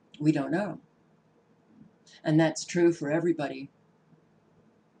 we don't know. And that's true for everybody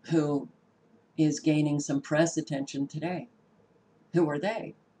who is gaining some press attention today. Who are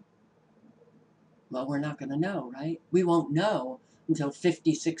they? Well, we're not going to know, right? We won't know until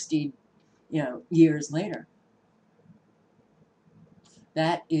 50, 60, years later.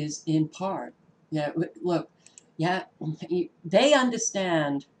 That is in part. Look, they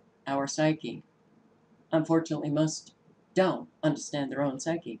understand our psyche. Unfortunately, most don't understand their own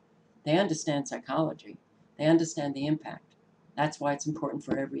psyche. They understand psychology. They understand the impact. That's why it's important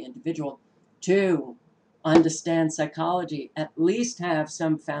for every individual to understand psychology, at least have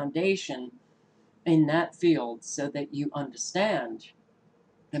some foundation in that field so that you understand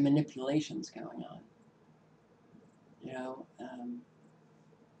the manipulations going on.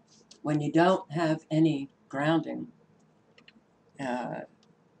 When you don't have any grounding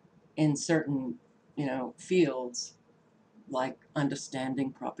in certain, fields, like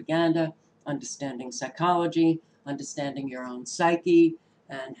understanding propaganda, understanding psychology, understanding your own psyche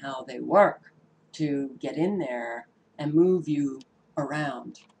and how they work, to get in there and move you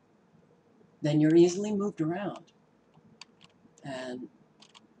around, then you're easily moved around. And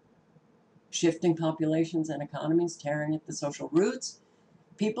shifting populations and economies, tearing at the social roots,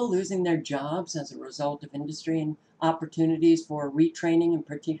 people losing their jobs as a result of industry and opportunities for retraining, and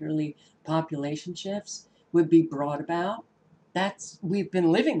particularly population shifts, would be brought about. We've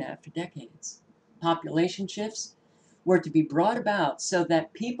been living that for decades. Population shifts were to be brought about so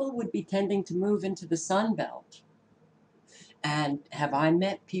that people would be tending to move into the Sun Belt. And have I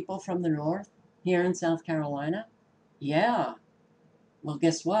met people from the North here in South Carolina? Yeah. Well,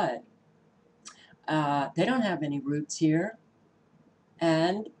 guess what? They don't have any roots here,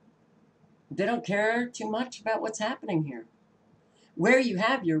 and they don't care too much about what's happening here. Where you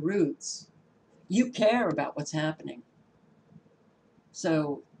have your roots, you care about what's happening.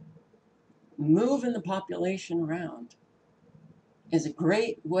 So moving the population around is a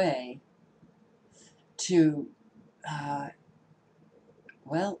great way to,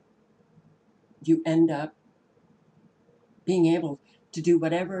 well, you end up being able to do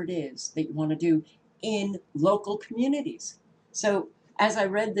whatever it is that you want to do in local communities. So as I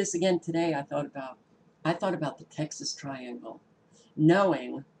read this again today, I thought about the Texas Triangle,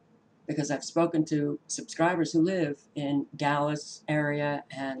 knowing, because I've spoken to subscribers who live in Dallas area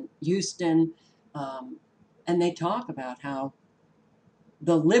and Houston, and they talk about how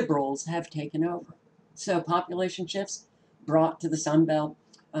the liberals have taken over. So population shifts brought to the Sun Belt,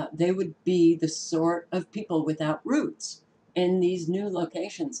 they would be the sort of people without roots in these new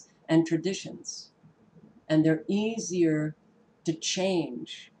locations and traditions. And they're easier to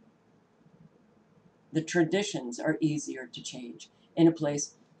change. The traditions are easier to change in a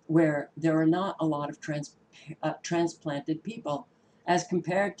place where there are not a lot of transplanted people, as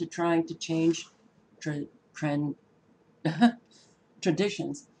compared to trying to change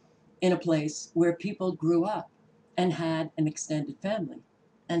traditions in a place where people grew up and had an extended family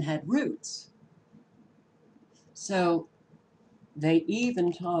and had roots. So they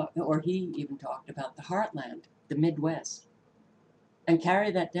even talked, or he even talked about the heartland, the Midwest, and carry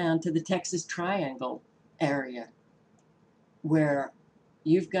that down to the Texas Triangle area, where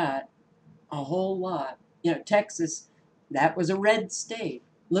you've got a whole lot. Texas, that was a red state.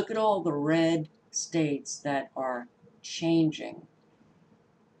 Look at all the red states that are changing.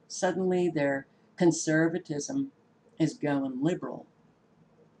 Suddenly their conservatism is going liberal.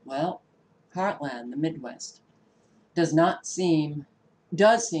 Well, heartland, the Midwest, does seem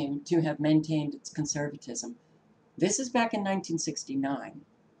to have maintained its conservatism. This is back in 1969,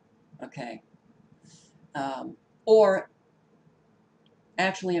 okay? Or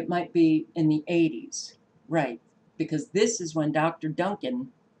actually, it might be in the 80s, right? Because this is when Dr.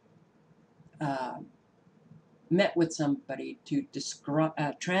 Duncan met with somebody to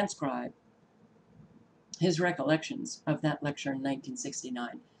transcribe his recollections of that lecture in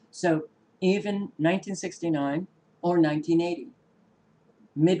 1969. So even 1969 or 1980,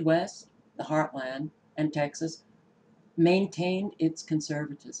 Midwest, the heartland, and Texas maintained its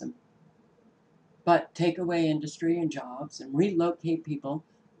conservatism. But take away industry and jobs and relocate people,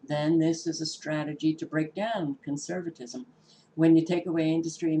 then this is a strategy to break down conservatism. When you take away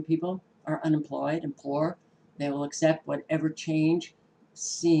industry and people are unemployed and poor, they will accept whatever change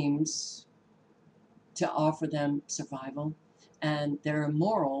seems to offer them survival, and their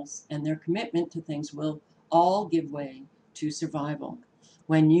morals and their commitment to things will all give way to survival.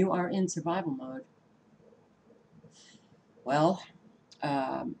 When you are in survival mode, well,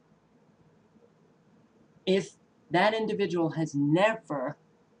 if that individual has never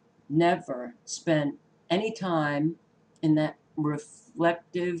spent any time in that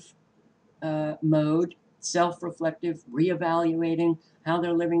reflective mode, self-reflective, reevaluating how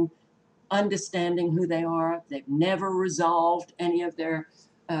they're living, understanding who they are, they've never resolved any of their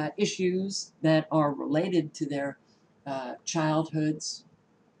issues that are related to their childhoods,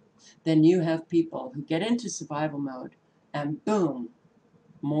 then you have people who get into survival mode and boom,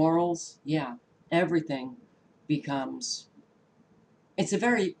 morals, yeah, everything becomes, it's a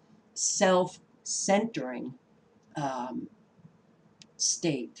very self-centering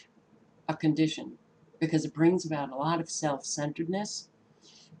state, a condition, because it brings about a lot of self-centeredness.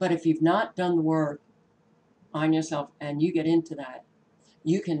 But if you've not done the work on yourself and you get into that,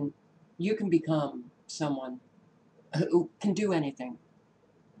 you can become someone who can do anything,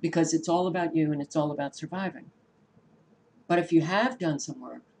 because it's all about you and it's all about surviving. But if you have done some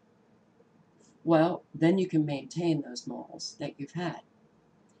work, well, then you can maintain those morals that you've had.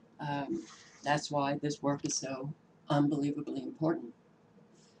 That's why this work is so unbelievably important.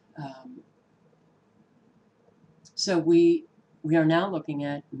 So we are now looking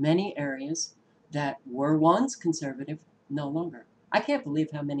at many areas that were once conservative, no longer. I can't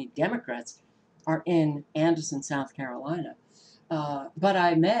believe how many Democrats are in Anderson, South Carolina. But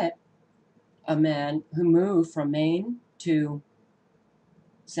I met a man who moved from Maine to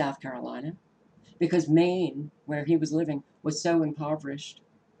South Carolina because Maine, where he was living, was so impoverished.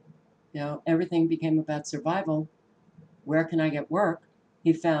 You know, everything became about survival. Where can I get work?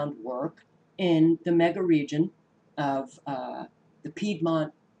 He found work in the mega region of the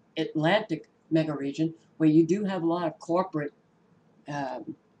Piedmont Atlantic mega region, where you do have a lot of corporate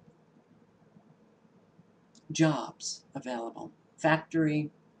um, jobs available.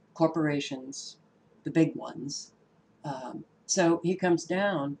 Factory, corporations, the big ones. So he comes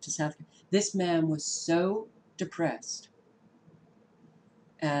down to South Carolina. This man was so depressed,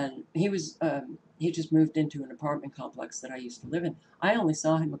 and he just moved into an apartment complex that I used to live in. I only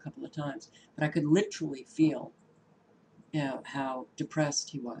saw him a couple of times, but I could literally feel, you know, how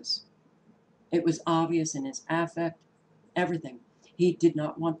depressed he was. It was obvious in his affect, everything. He did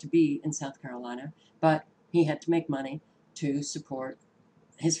not want to be in South Carolina, but he had to make money to support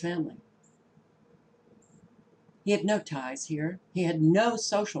his family. He had no ties here. He had no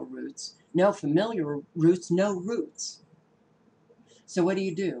social roots, no familiar roots, no roots. So what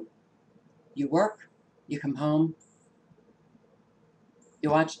do? You work, you come home, you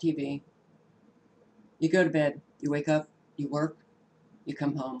watch TV, you go to bed, you wake up, you work, you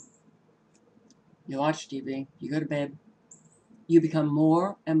come home, you watch TV, you go to bed. You become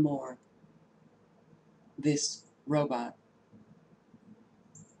more and more this robot.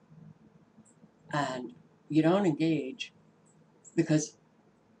 And you don't engage because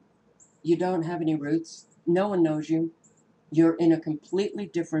you don't have any roots. No one knows you. You're in a completely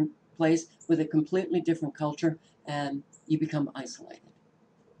different place with a completely different culture, and you become isolated.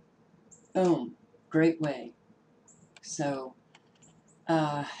 Boom. Great way. So,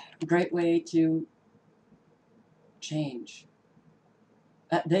 great way to change.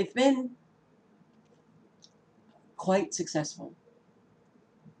 They've been quite successful,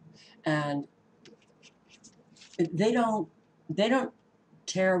 and they don't they don't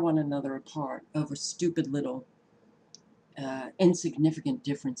tear one another apart over stupid little insignificant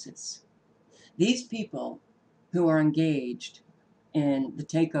differences. These people who are engaged in the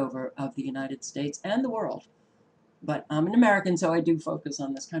takeover of the United States and the world, but I'm an American, so I do focus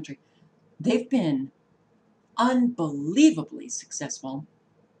on this country. They've been unbelievably successful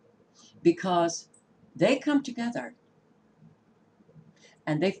because they come together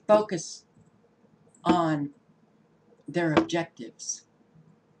and they focus on their objectives.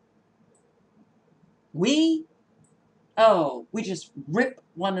 We we just rip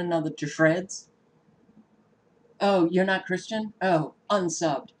one another to shreds. Oh, you're not Christian? Oh,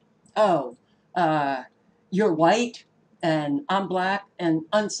 unsubbed. Oh, you're white and I'm black and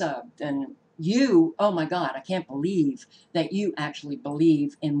unsubbed. And you, oh my God, I can't believe that you actually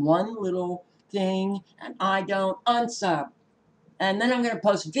believe in one little thing and I don't, unsub. And then I'm going to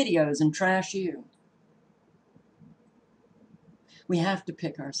post videos and trash you. We have to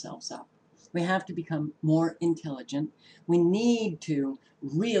pick ourselves up. We have to become more intelligent. We need to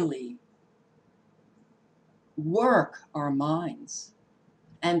really work our minds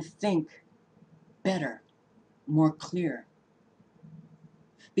and think better, more clear.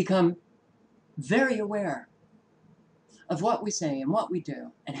 Become very aware of what we say and what we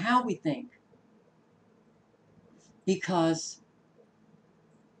do and how we think. Because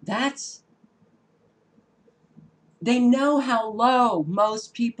they know how low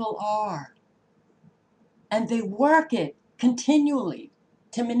most people are. And they work it continually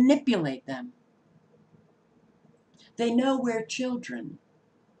to manipulate them. They know we're children.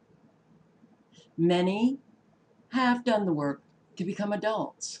 Many have done the work to become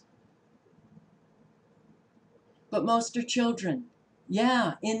adults. But most are children.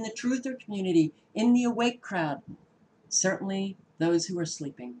 Yeah, in the truther community, in the awake crowd, certainly those who are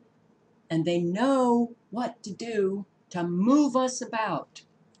sleeping. And they know what to do to move us about,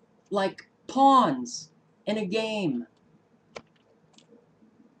 like pawns in a game.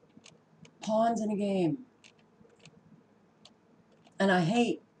 Pawns in a game. And I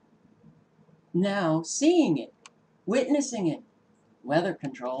hate now seeing it, witnessing it. Weather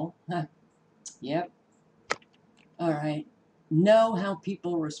control. Huh. Yep. All right. Know how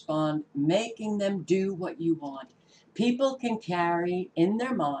people respond, making them do what you want. People can carry in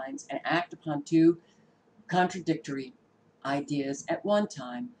their minds and act upon two contradictory ideas at one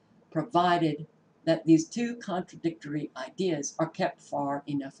time, provided that these two contradictory ideas are kept far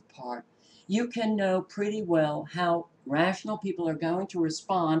enough apart. You can know pretty well how rational people are going to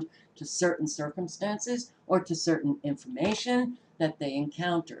respond to certain circumstances or to certain information that they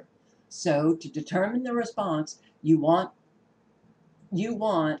encounter. So to determine the response, you want,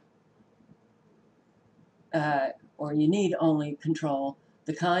 or you need only control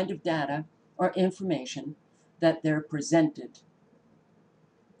the kind of data or information that they're presented,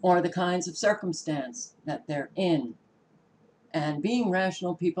 or the kinds of circumstance that they're in. And being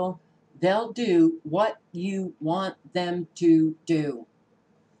rational people, they'll do what you want them to do.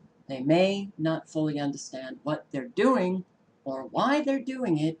 They may not fully understand what they're doing or why they're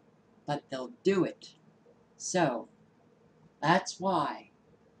doing it, but they'll do it. So that's why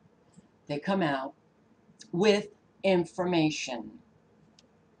they come out with information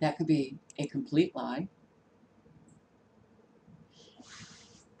that could be a complete lie.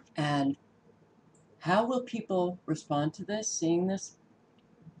 And how will people respond to this, seeing this?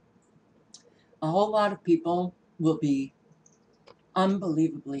 A whole lot of people will be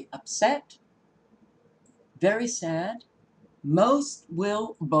unbelievably upset, very sad. Most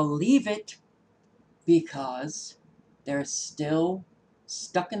will believe it because they're still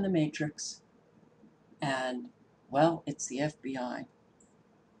stuck in the matrix, and, well, it's the FBI.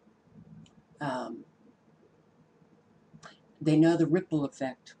 They know the ripple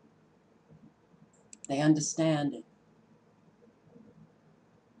effect. They understand it.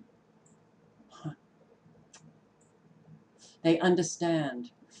 They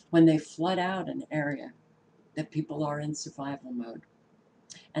understand when they flood out an area that people are in survival mode,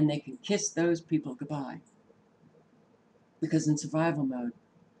 and they can kiss those people goodbye. Because in survival mode,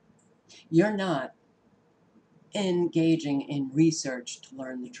 you're not engaging in research to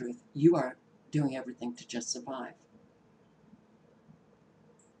learn the truth. You are doing everything to just survive.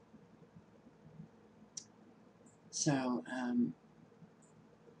 So,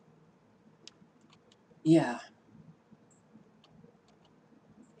 yeah.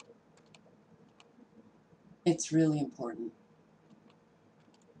 It's really important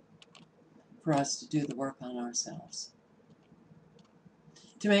for us to do the work on ourselves.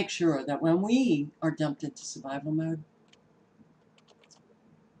 To make sure that when we are dumped into survival mode,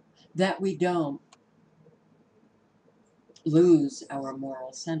 that we don't lose our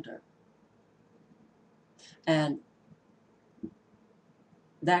moral center. And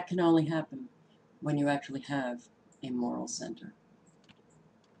that can only happen when you actually have a moral center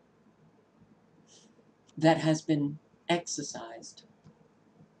that has been exercised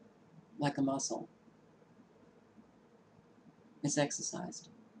like a muscle. It's exercised.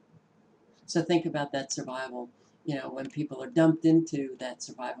 So think about that survival, when people are dumped into that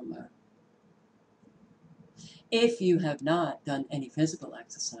survival mode. If you have not done any physical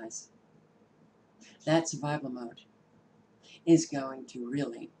exercise, that survival mode is going to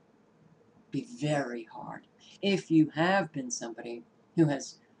really be very hard. If you have been somebody who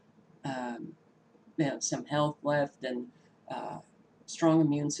has some health left and strong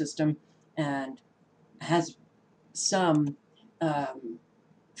immune system and has some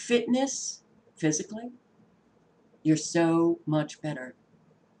fitness physically, you're so much better.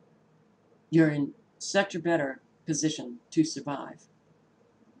 You're in such a better position to survive.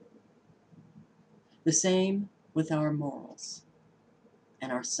 The same with our morals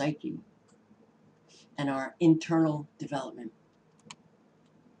and our psyche and our internal development.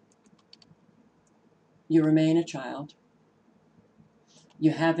 You remain a child.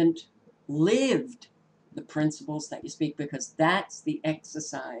 You haven't lived the principles that you speak, because that's the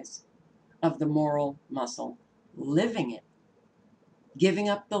exercise of the moral muscle. Living it. Giving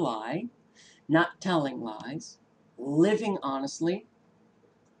up the lie, not telling lies, living honestly.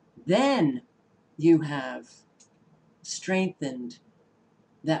 Then you have strengthened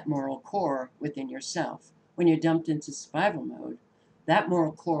that moral core within yourself. When you're dumped into survival mode, that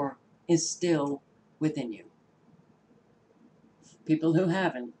moral core is still within you. People who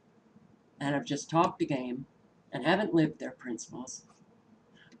haven't, and have just talked the game and haven't lived their principles,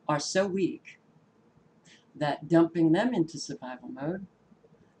 are so weak that dumping them into survival mode,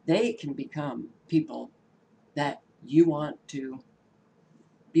 they can become people that you want to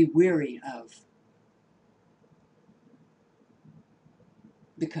be weary of,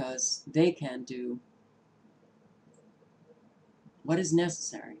 because they can do what is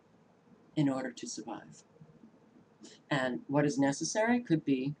necessary in order to survive. And what is necessary could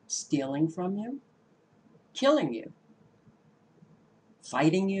be stealing from you, killing you,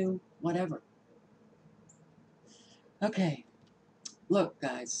 fighting you, whatever. Okay, look,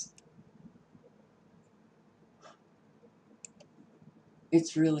 guys,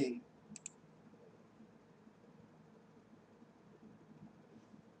 it's really,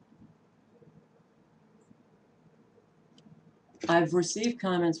 I've received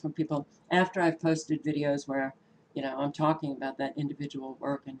comments from people after I've posted videos where You know, I'm talking about that individual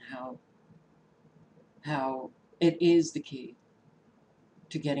work and how it is the key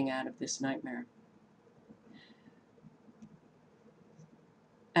to getting out of this nightmare.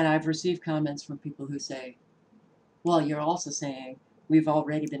 And I've received comments from people who say, well, you're also saying we've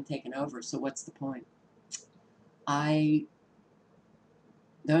already been taken over, so what's the point?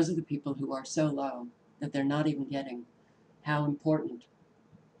 Those are the people who are so low that they're not even getting how important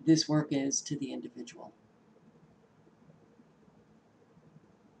this work is to the individual.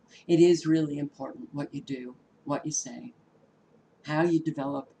 It is really important what you do, what you say, how you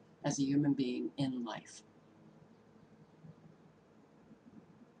develop as a human being in life.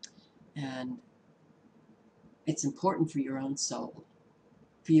 And it's important for your own soul,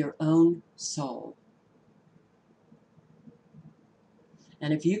 for your own soul.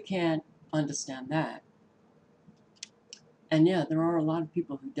 And if you can't understand that, and yeah, there are a lot of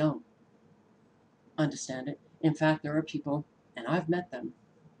people who don't understand it. In fact, there are people, and I've met them,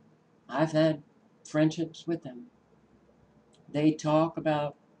 I've had friendships with them. They talk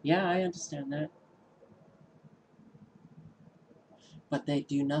about, yeah, I understand that, but they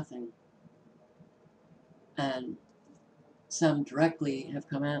do nothing. And some directly have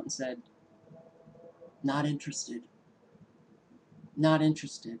come out and said, not interested, not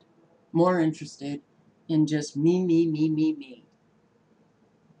interested, more interested in just me, me, me, me, me.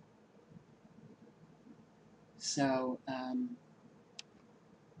 So,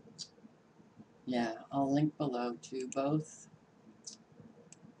 yeah, I'll link below to both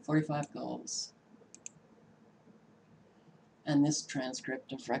 45 Goals and this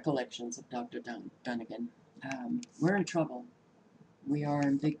transcript of Recollections of Dr. Dunnigan. We're in trouble. We are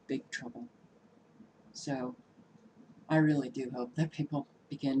in big, big trouble. So I really do hope that people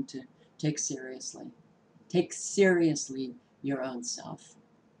begin to take seriously your own self.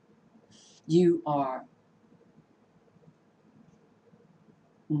 You are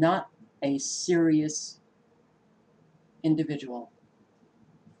not a serious individual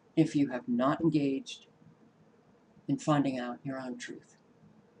if you have not engaged in finding out your own truth.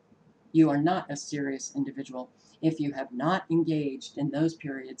 You are not a serious individual if you have not engaged in those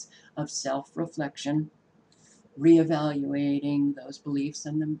periods of self-reflection, reevaluating those beliefs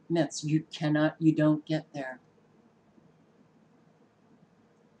and the myths. You don't get there.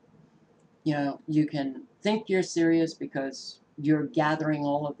 You know, you can think you're serious because you're gathering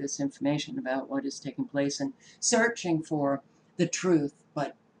all of this information about what is taking place and searching for the truth,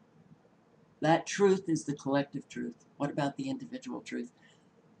 but that truth is the collective truth. What about the individual truth?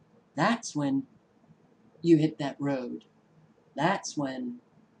 That's when you hit that road. That's when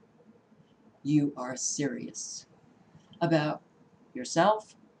you are serious about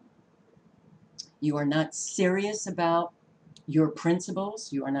yourself. You are not serious about your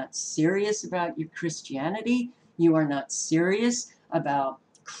principles. You are not serious about your Christianity. You are not serious about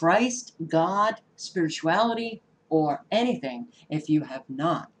Christ, God, spirituality, or anything if you have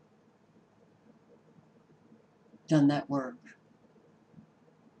not done that work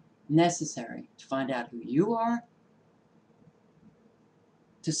necessary to find out who you are,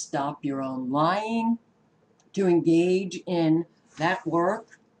 to stop your own lying, to engage in that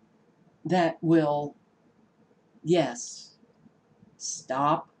work that will, yes,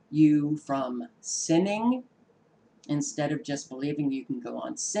 stop you from sinning instead of just believing you can go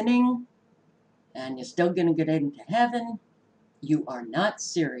on sinning and you're still going to get into heaven. You are not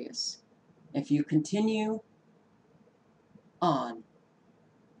serious if you continue on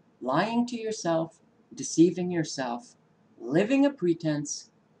lying to yourself, deceiving yourself, living a pretense,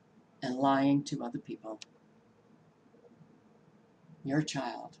 and lying to other people. You're a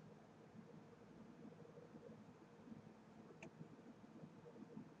child.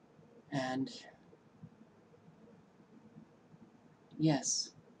 And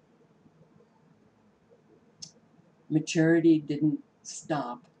yes, maturity didn't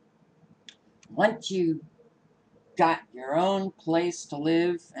stop. Once you got your own place to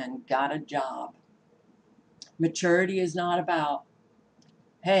live and got a job, maturity is not about,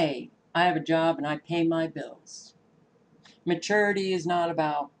 hey, I have a job and I pay my bills. Maturity is not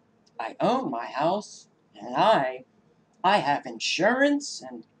about, I own my house and I have insurance.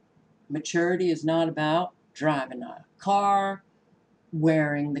 And maturity is not about driving a car,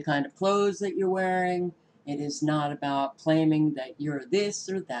 wearing the kind of clothes that you're wearing. It is not about claiming that you're this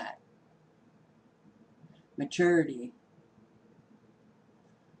or that. Maturity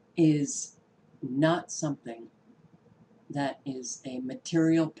is not something that is a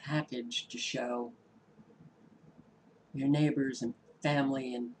material package to show your neighbors and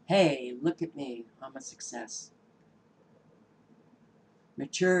family and, hey, look at me, I'm a success.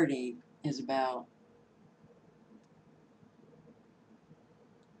 Maturity is about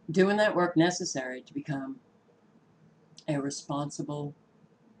doing that work necessary to become a responsible,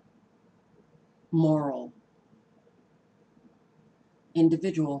 moral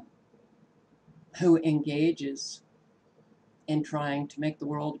individual who engages in trying to make the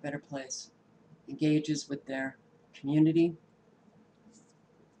world a better place, engages with their community.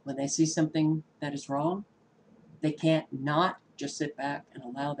 When they see something that is wrong, they can't not just sit back and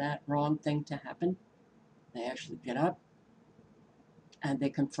allow that wrong thing to happen. They actually get up and they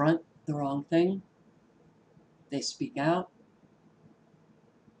confront the wrong thing. They speak out.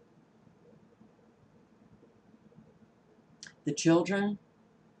 The children,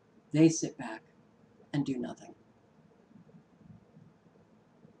 they sit back and do nothing,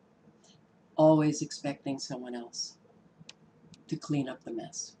 always expecting someone else to clean up the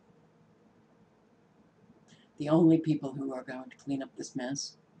mess. The only people who are going to clean up this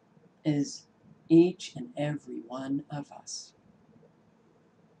mess is each and every one of us.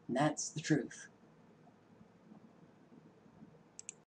 And that's the truth.